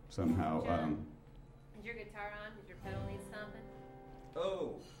it somehow. John, is your guitar on? Is your pedal need stomping?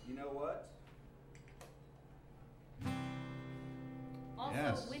 Oh, you know what? Also,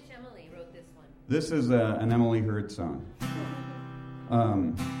 Yes. which Emily wrote this one? This is an Emily Hurd song.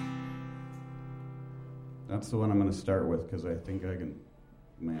 That's the one I'm going to start with because I think I can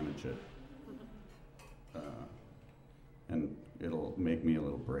manage it. And it'll make me a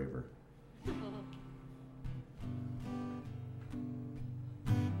little braver.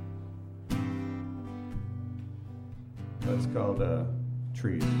 That's called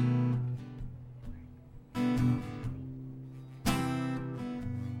Trees.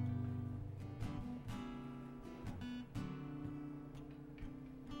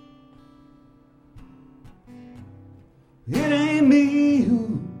 It ain't me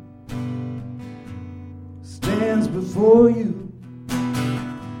who stands before you,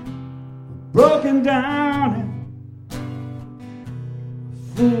 broken down and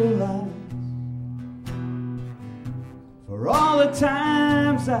full of lies. For all the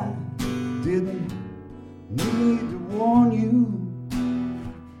times I didn't need to warn you,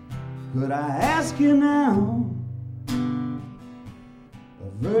 could I ask you now,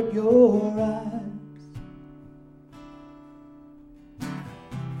 avert your eyes?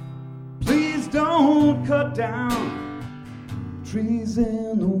 Please don't cut down trees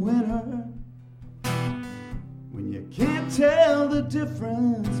in the winter when you can't tell the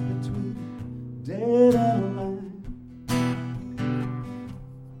difference between dead and alive.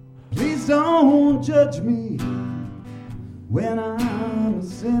 Please don't judge me when I'm a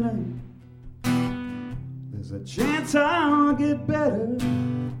sinner. There's a chance I'll get better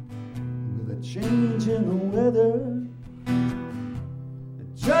with a change in the weather.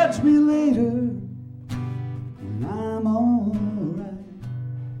 Judge me later when I'm alright.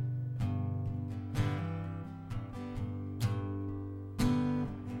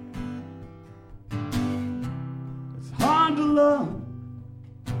 It's hard to love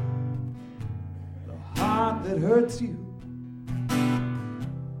the heart that hurts you,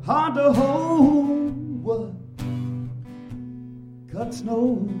 hard to hold what cuts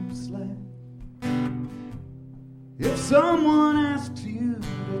no slack. If someone asks you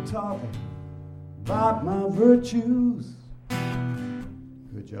to talk about my virtues,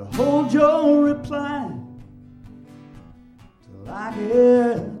 could you hold your reply till I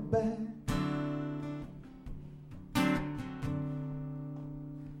get back?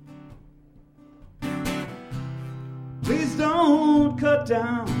 Please don't cut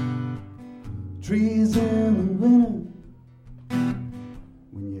down trees in the winter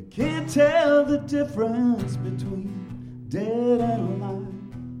when you can't tell the difference between dead and alive.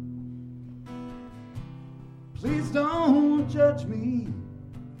 Please don't judge me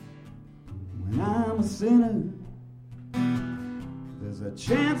when I'm a sinner. There's a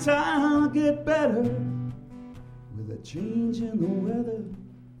chance I'll get better with a change in the weather.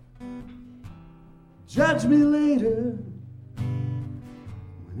 Judge me later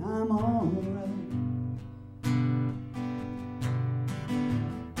when I'm alright.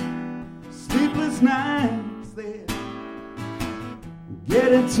 Sleepless nights, they're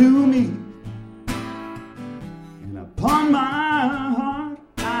getting to me, and upon my heart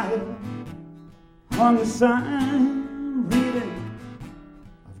I have hung a sign reading,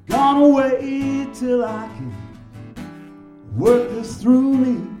 I've gone away till I can work this through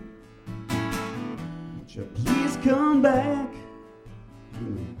me. Would you please come back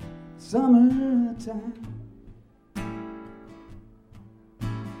in the summertime?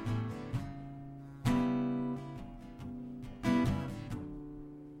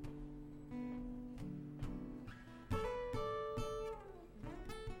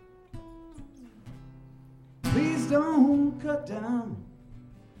 don't cut down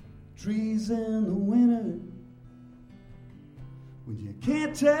trees in the winter when you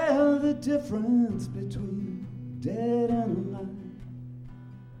can't tell the difference between dead and alive.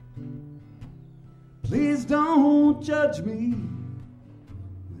 Please don't judge me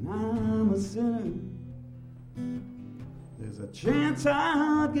when I'm a sinner. There's a chance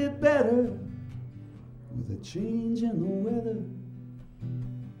I'll get better with a change in the weather.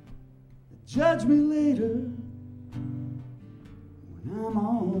 Judge me later when I'm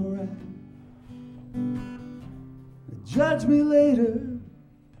alright. Judge me later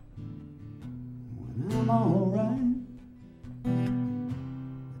when I'm alright.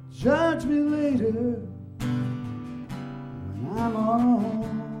 Judge me later when I'm alright.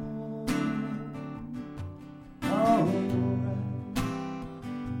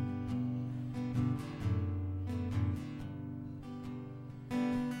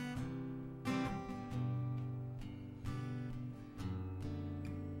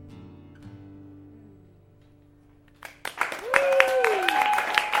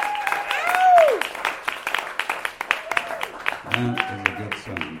 That is a good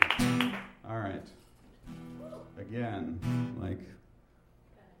song. All right. Again, like,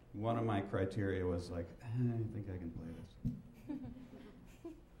 one of my criteria was like, I think I can play this.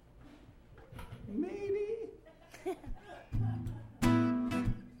 Maybe.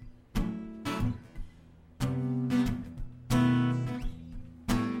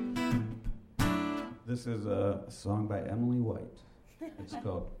 This is a song by Emily White. It's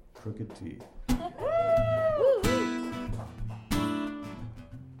called Crooked Teeth.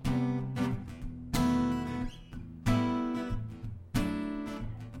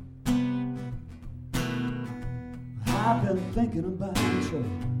 I've been thinking about your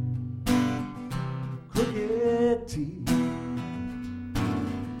crooked teeth.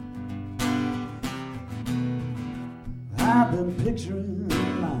 I've been picturing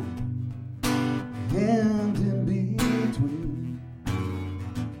my hand in between.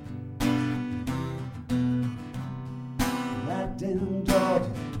 That damn dog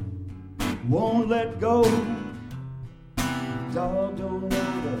won't let go. Dog don't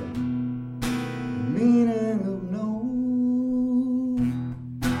know the meaning of no.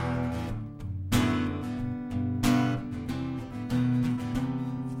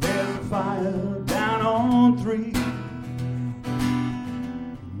 There's a fire down on 3.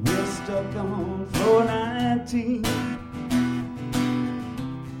 We're stuck on floor 19.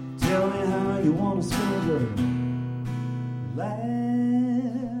 Tell me how you want to spend your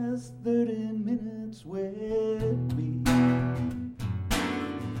last 30 minutes with me.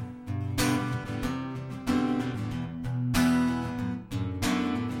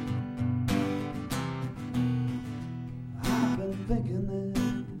 I've been thinking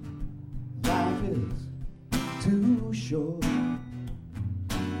that life is too short.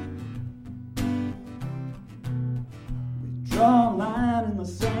 We draw a line in the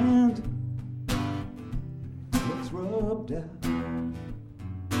sand, it's rubbed out.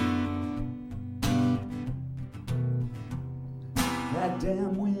 That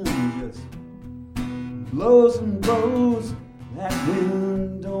damn wind just blows and blows. That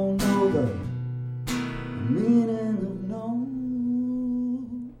wind don't know the meaning of no.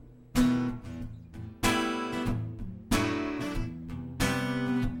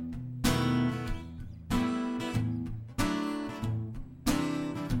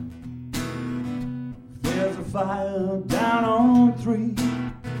 There's a fire down on 3.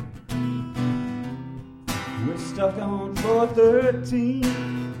 We're stuck on floor 13.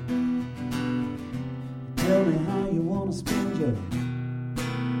 Tell me how you want to spend your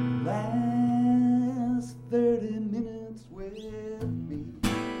last 30 minutes with me.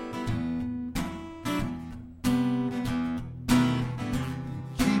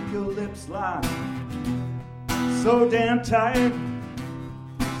 Keep your lips locked so damn tight,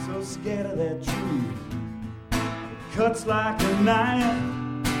 so scared of that truth. It cuts like a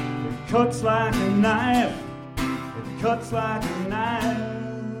knife, it cuts like a knife, it cuts like a knife.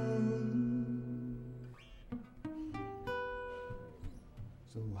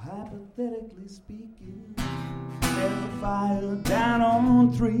 So hypothetically speaking, there's a fire down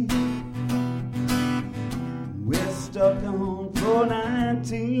on 3. We're stuck on floor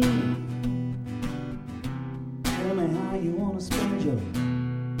 19. Tell me how you want to spend your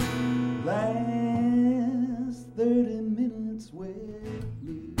last 30 minutes with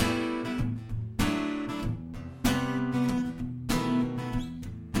me.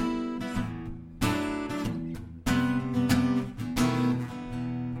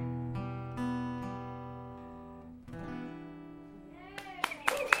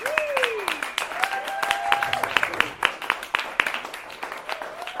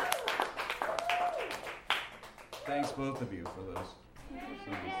 Thanks both of you for those.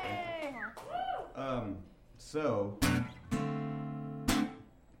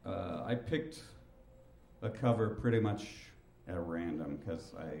 I picked a cover pretty much at random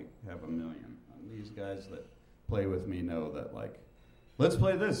because I have a million. And these guys that play with me know that, like, let's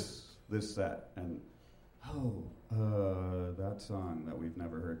play this set, and that song that we've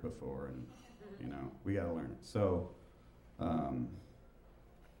never heard before, and we gotta learn it. So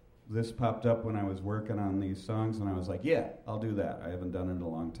this popped up when I was working on these songs, and I was like, yeah, I'll do that. I haven't done it in a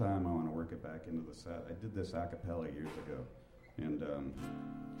long time. I want to work it back into the set. I did this a cappella years ago, and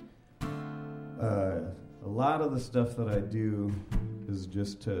a lot of the stuff that I do is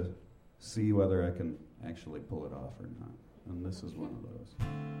just to see whether I can actually pull it off or not, and this is one of those.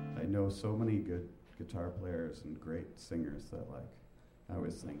 I know so many good guitar players and great singers that, like, I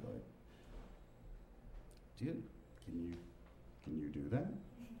always think, like, dude, can you do that?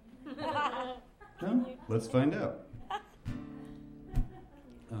 No? Let's find out.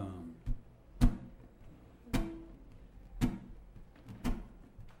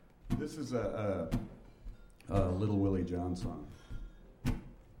 This is a Little Willie John song.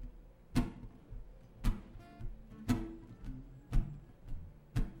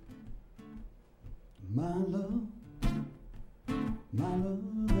 My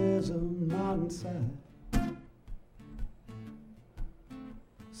love is a mountainside,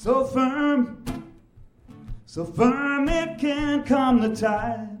 so firm it can calm the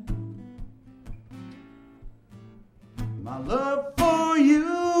tide. My love for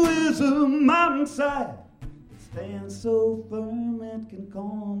you is a mountainside, it stands so firm it can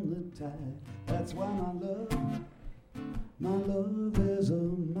calm the tide. That's why my love is a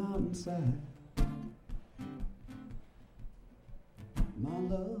mountainside.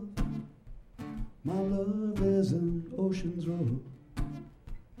 My love is an ocean's road,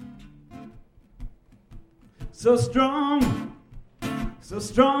 so strong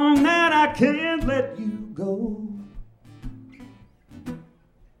that I can't let you go.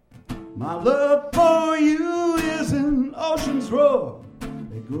 My love for you is an ocean's roar.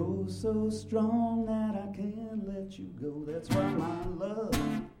 It grows so strong that I can't let you go. That's why my love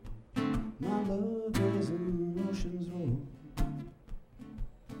is an ocean's roar.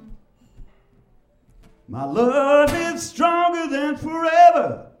 My love is stronger than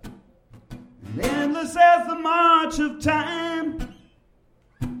forever, and endless as the march of time,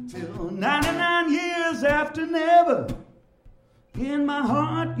 till 99 years after never. In my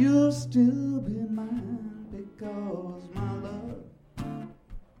heart you'll still be mine, because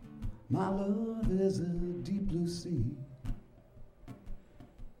my love is a deep blue sea,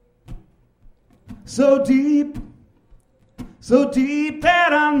 so deep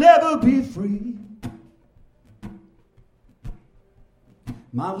that I'll never be free.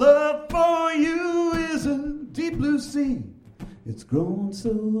 My love for you is a deep blue sea, it's grown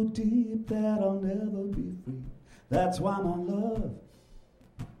so deep that I'll never be free. That's why my love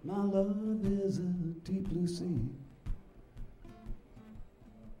is a deep blue sea.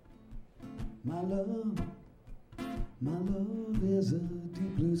 My love is a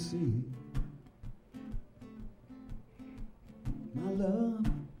deep blue sea. My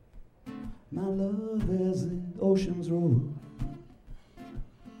love is the ocean's roar.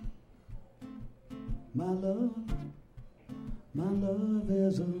 My love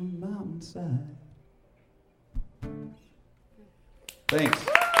is a mountainside. Thanks.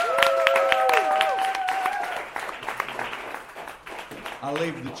 I'll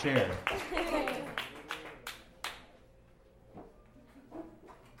leave the chair.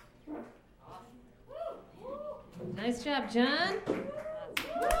 Nice job, John.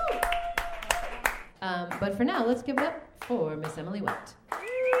 But for now, let's give it up for Miss Emily White.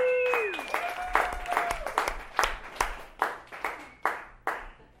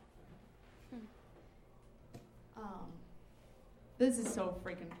 This is so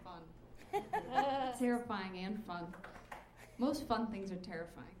freaking fun. Terrifying and fun. Most fun things are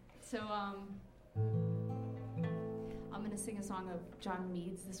terrifying. So, I'm going to sing a song of John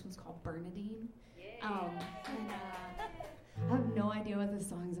Meade's. This one's called Bernadine. I have no idea what this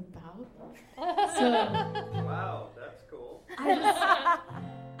song's about. So, wow, that's cool.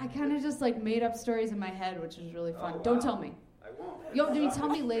 I kind of just like made up stories in my head, which was really fun. Oh, wow. Don't tell me. I won't. Tell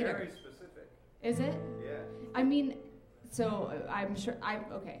me later. Very specific. Is it? Yeah. I mean, so I'm sure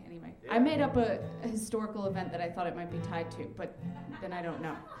anyway. Yeah. I made up a historical event that I thought it might be tied to, but then I don't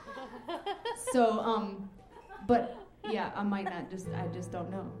know. So, but yeah, I might not I just don't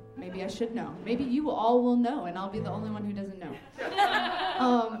know. Maybe I should know. Maybe you all will know, and I'll be the only one who doesn't know.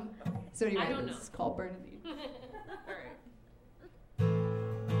 So anyway, this is called Bernadine. All right.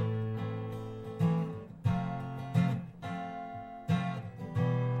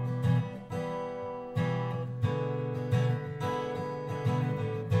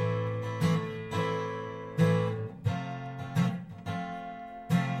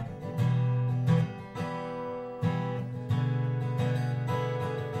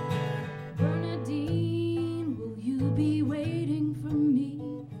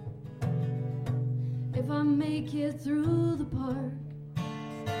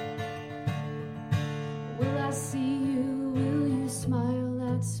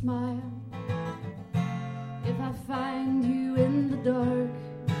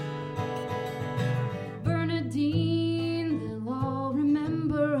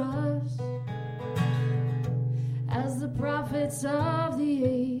 poets of the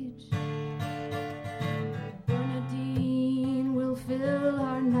age. Bernadine will fill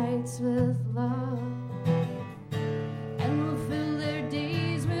our nights with love, and will fill their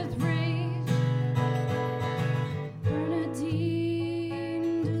days with rage. Bernadine,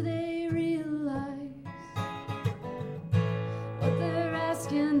 do they realize what they're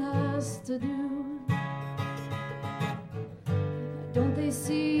asking us to do? Don't they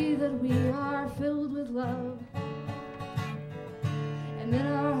see that we are filled with love, and that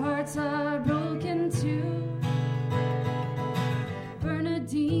our hearts are broken too?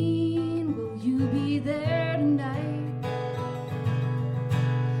 Bernadine, will you be there tonight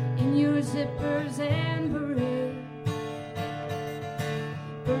in your zippers and beret?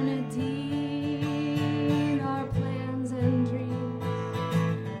 Bernadine, our plans and dreams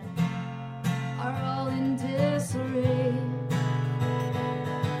are all in disarray.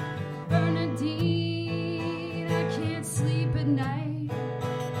 Bernadine, I can't sleep at night.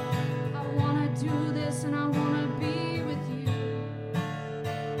 I wanna do this and I wanna be with you.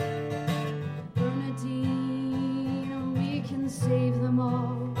 Bernadine, we can save them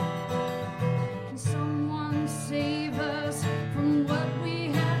all. Can someone save us from what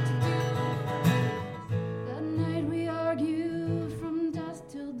we have to do? That night we argued from dusk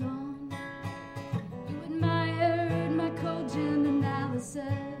till dawn. You admired my cogent analysis.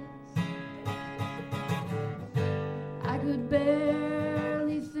 I could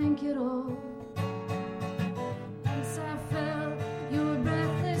barely think it all. Once I felt your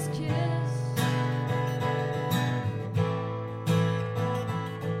breathless kiss.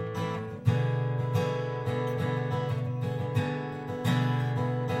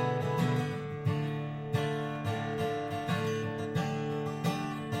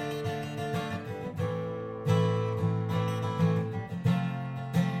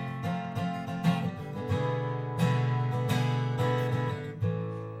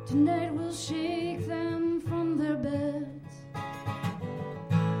 Tonight we'll shake them from their beds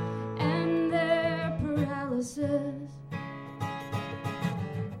and their paralysis.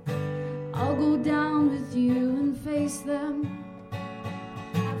 I'll go down with you and face them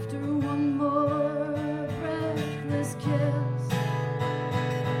after one more breathless kiss.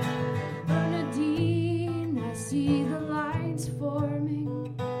 Bernadine, I see the lines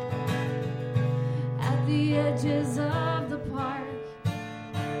forming at the edges of the park.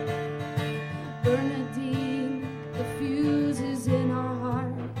 Bernadine, the fuse is in our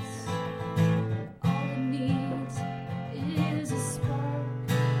hearts. All it needs is a spark.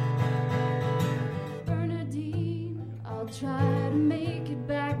 Bernadine, I'll try to make it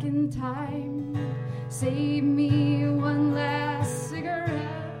back in time. Save me one last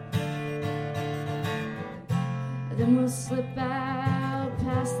cigarette. Then we'll slip out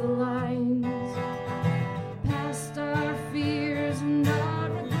past the lines, past our fears and our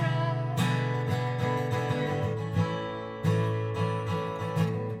regrets.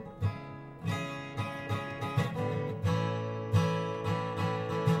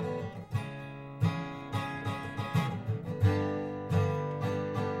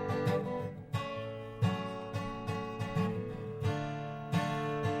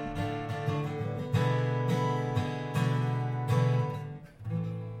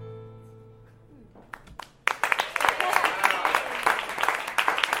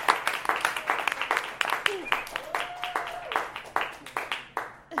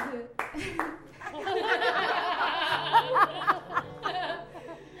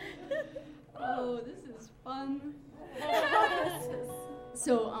 Oh, this is fun.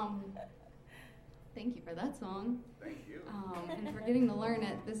 So, thank you for that song. Thank you. And for getting to learn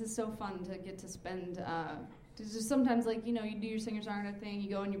it. This is so fun to get to spend. Just sometimes, like, you know, you do your singer-songwriter thing, you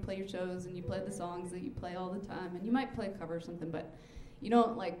go and you play your shows, and you play the songs that you play all the time, and you might play a cover or something, but you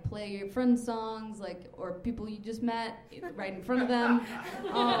don't, like, play your friends' songs, like, or people you just met right in front of them.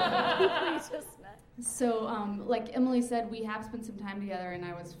 So, like Emily said, we have spent some time together, and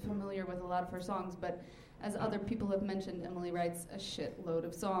I was familiar with a lot of her songs, but as other people have mentioned, Emily writes a shitload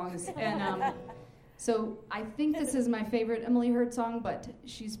of songs, and so I think this is my favorite Emily Hurd song, but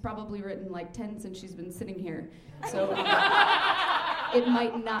she's probably written like 10 since she's been sitting here, so it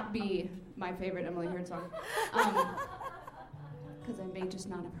might not be my favorite Emily Hurd song, because I may just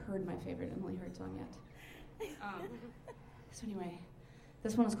not have heard my favorite Emily Hurd song yet. So anyway,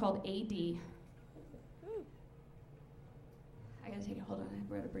 this one is called A.D. I gotta take it, hold on,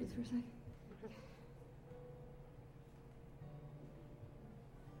 I gotta breathe for a second.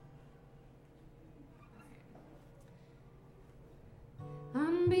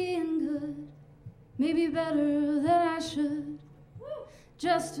 I'm being good, maybe better than I should,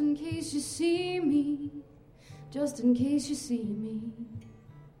 just in case you see me just in case you see me.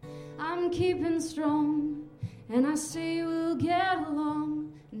 I'm keeping strong, and I say we'll get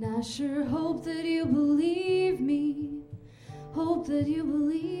along, and I sure hope that you believe me, hope that you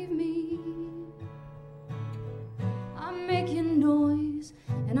believe me. I'm making noise,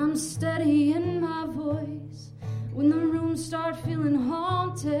 and I'm steady in my voice. When the rooms start feeling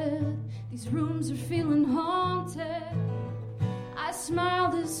haunted, these rooms are feeling haunted, I smile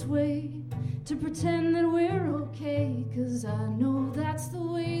this way to pretend that we're okay, 'cause I know that's the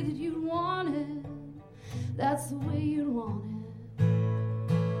way that you'd want it, that's the way you'd want it.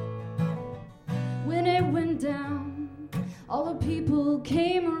 When it went down, all the people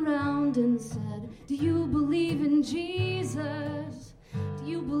came around and said, do you believe in Jesus? Do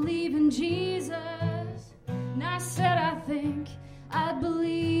you believe in Jesus? And I said, I think I'd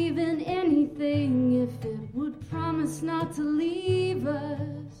believe in anything if it would promise not to leave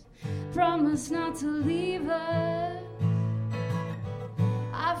us, promise not to leave us.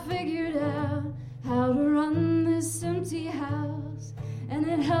 I figured out how to run this empty house, and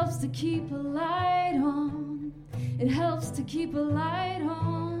it helps to keep a light on, it helps to keep a light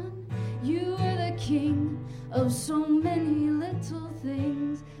on. You were the king of so many little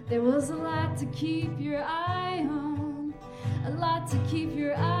things. There was a lot to keep your eye on, a lot to keep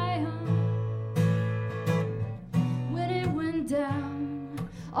your eye on. When it went down,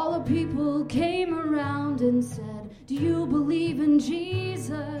 all the people came around and said, do you believe in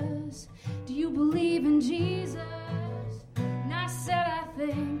Jesus? Do you believe in Jesus? And I said, I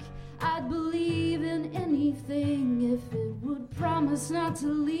think I'd believe in anything if it would promise not to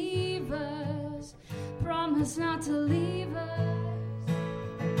leave us, promise not to leave us.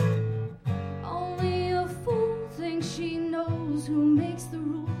 Only a fool thinks she knows who makes the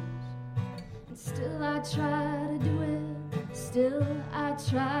rules, and still I try to do it, still I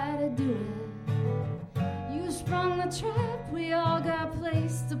try to do it. You sprung the trap, we all got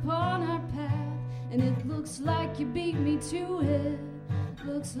placed upon our path, and it looks like you beat me to it,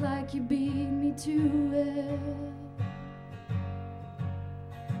 looks like you beat me to it.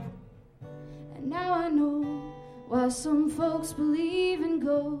 And now I know why some folks believe in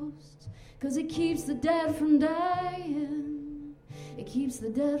ghosts, 'cause it keeps the dead from dying, it keeps the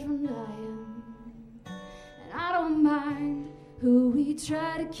dead from dying. And I don't mind who we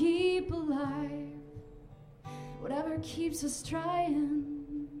try to keep alive, whatever keeps us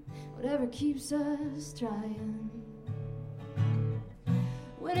trying, whatever keeps us trying.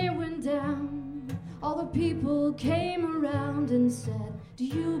 When it went down, all the people came around and said, do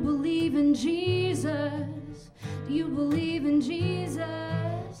you believe in Jesus? Do you believe in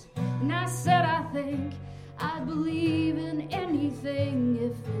Jesus? And I said, I think I'd believe in anything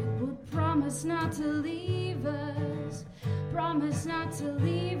if it would promise not to leave us, promise not to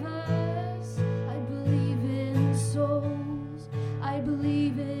leave us. I believe in souls, I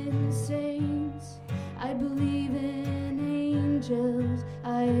believe in saints, I believe in angels,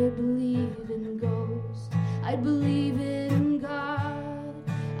 I believe in ghosts, I believe in God,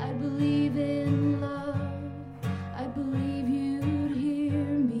 I believe in love, I believe you'd hear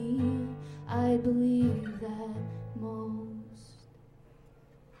me, I believe that most.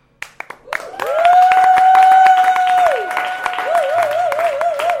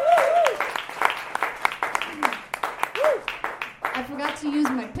 I forgot to use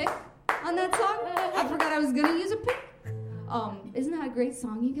my pick on that song. I forgot I was gonna use a pick. Isn't that a great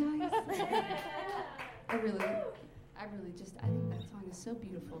song, you guys? I think that song is so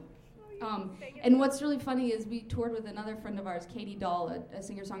beautiful. And what's really funny is we toured with another friend of ours, Katie Dahl, a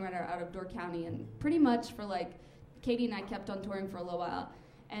singer-songwriter out of Door County, and pretty much for Katie and I kept on touring for a little while,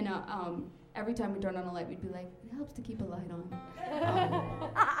 and every time we turned on a light, we'd be like, it helps to keep a light on.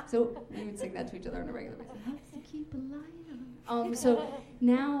 So we would sing that to each other on a regular basis. It helps to keep a light on. So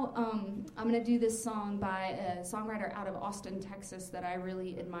now I'm going to do this song by a songwriter out of Austin, Texas that I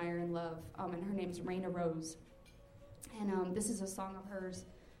really admire and love, and her name's Raina Rose. And this is a song of hers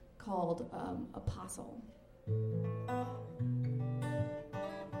called Apostle.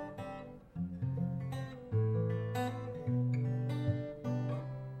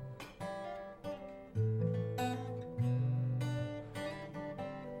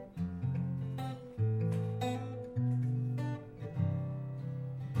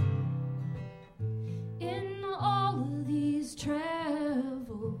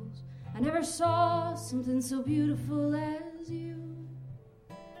 Travels, I never saw something so beautiful as you,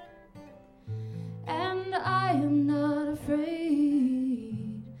 and I am not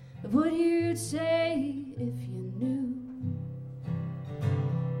afraid of what you'd say if you knew.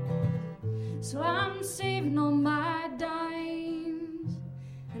 So I'm saving all my dimes,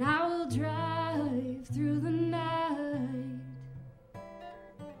 and I will drive through the night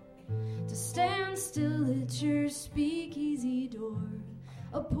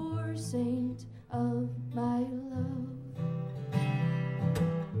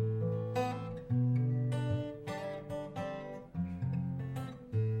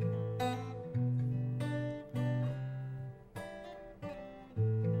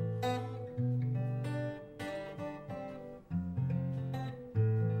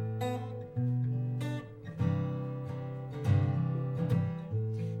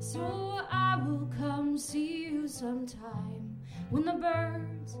sometime when the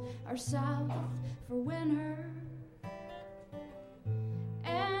birds are south for winter.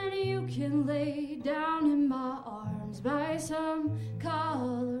 And you can lay down in my arms by some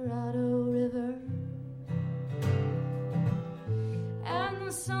Colorado river. And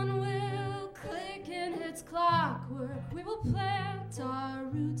the sun will click in its clockwork. We will plant our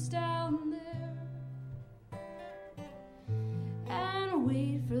roots down there and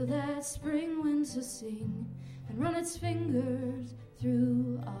wait for that spring wind to sing and run its fingers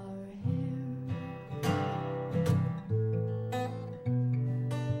through our hair.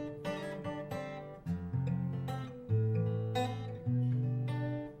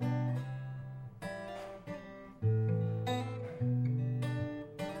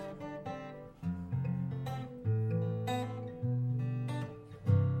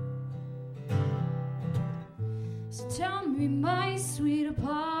 So tell me, my sweet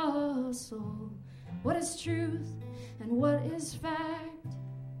apostle, what is truth and what is fact?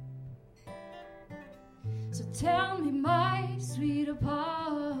 So tell me, my sweet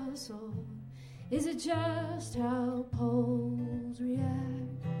apostle, is it just how poles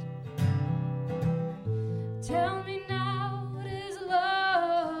react? Tell me now, what is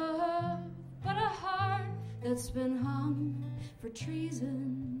love but a heart that's been hung for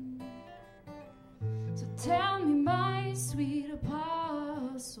treason? So tell me, my sweet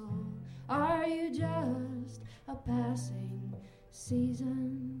apostle, are you just a passing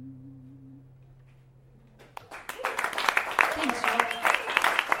season? Thanks, Joe.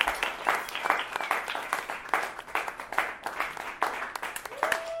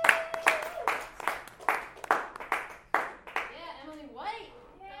 Yeah, Emily White.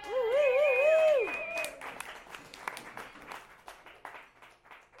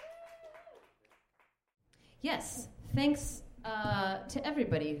 Yes, thanks to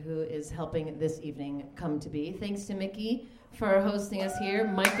everybody who is helping this evening come to be. Thanks to Mickey for hosting us here.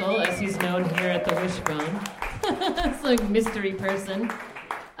 Michael, as he's known here at the Wishbone. It's like mystery person.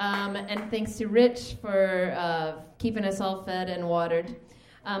 And thanks to Rich for keeping us all fed and watered.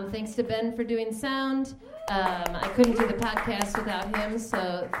 Thanks to Ben for doing sound. I couldn't do the podcast without him,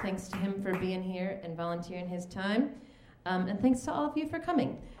 so thanks to him for being here and volunteering his time. And thanks to all of you for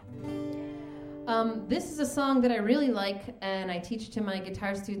coming. This is a song that I really like, and I teach to my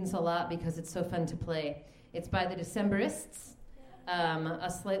guitar students a lot because it's so fun to play. It's by the Decemberists, a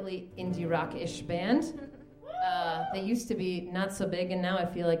slightly indie rock-ish band. They used to be not so big, and now I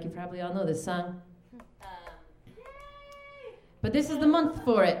feel like you probably all know this song. But this is the month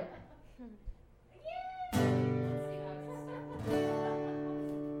for it.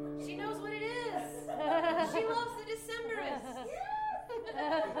 She knows what it is. She loves the Decemberists.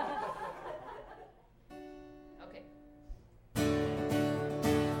 Okay.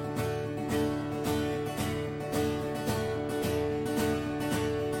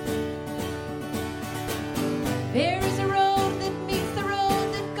 There is a road that meets the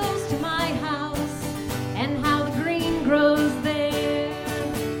road that goes to my house, and how the green grows there.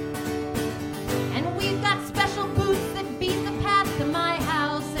 And we've got special boots that beat the path to my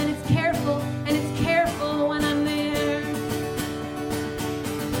house, and it's careful when I'm there.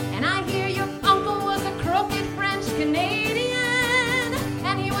 And I hear your uncle was a crooked French Canadian,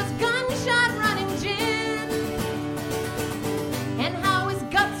 and he was gunshot running gin, and how his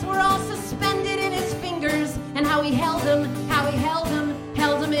guts were all suspended in his fingers, and how he held him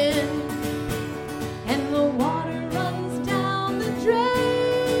in. And the water runs down the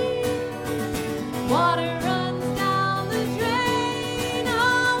drain. Water runs down the drain.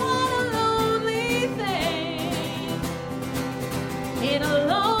 Oh, what a lonely thing. In a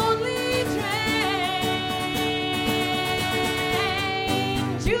lonely train.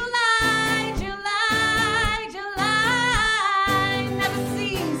 July, July, July never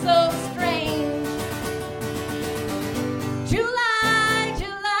seemed so strange. July,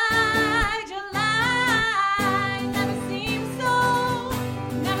 July, July never seemed so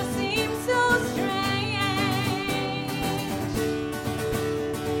strange.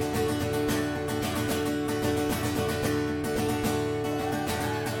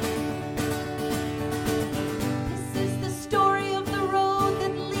 This is the story of the road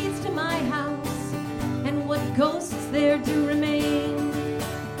that leads to my house, and what ghosts there do remain.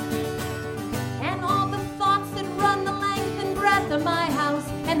 And all the thoughts that run the length and breadth of my house,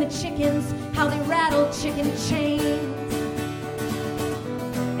 and the chickens, how they rattle chicken chains.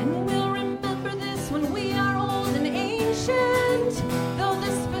 And we'll remember this when we are old and ancient, though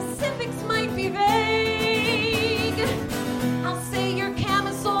the specifics might be vague. I'll say your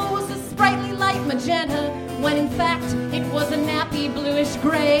camisole was a sprightly light magenta, when in fact it was a nappy bluish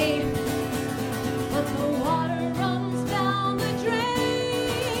gray. But the water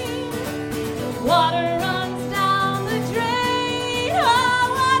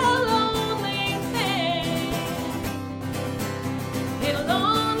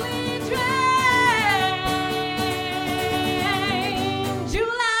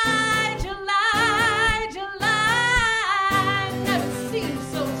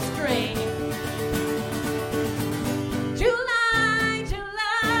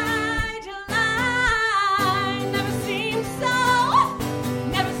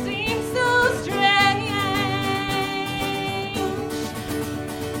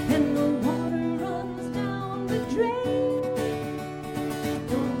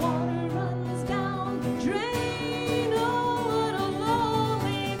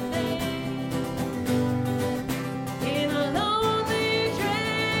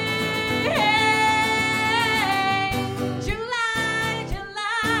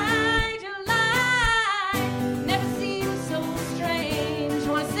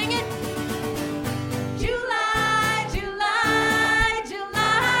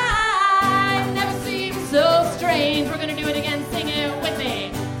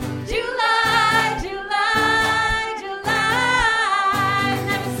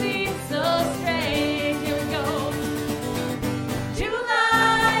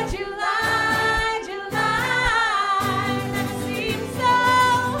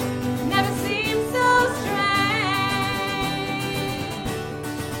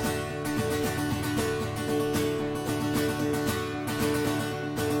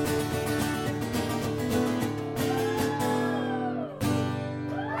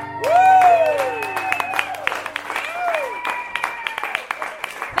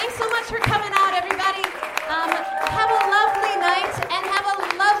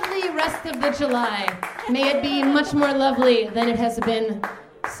July. May it be much more lovely than it has been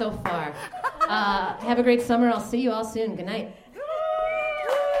so far. Have a great summer. I'll see you all soon. Good night.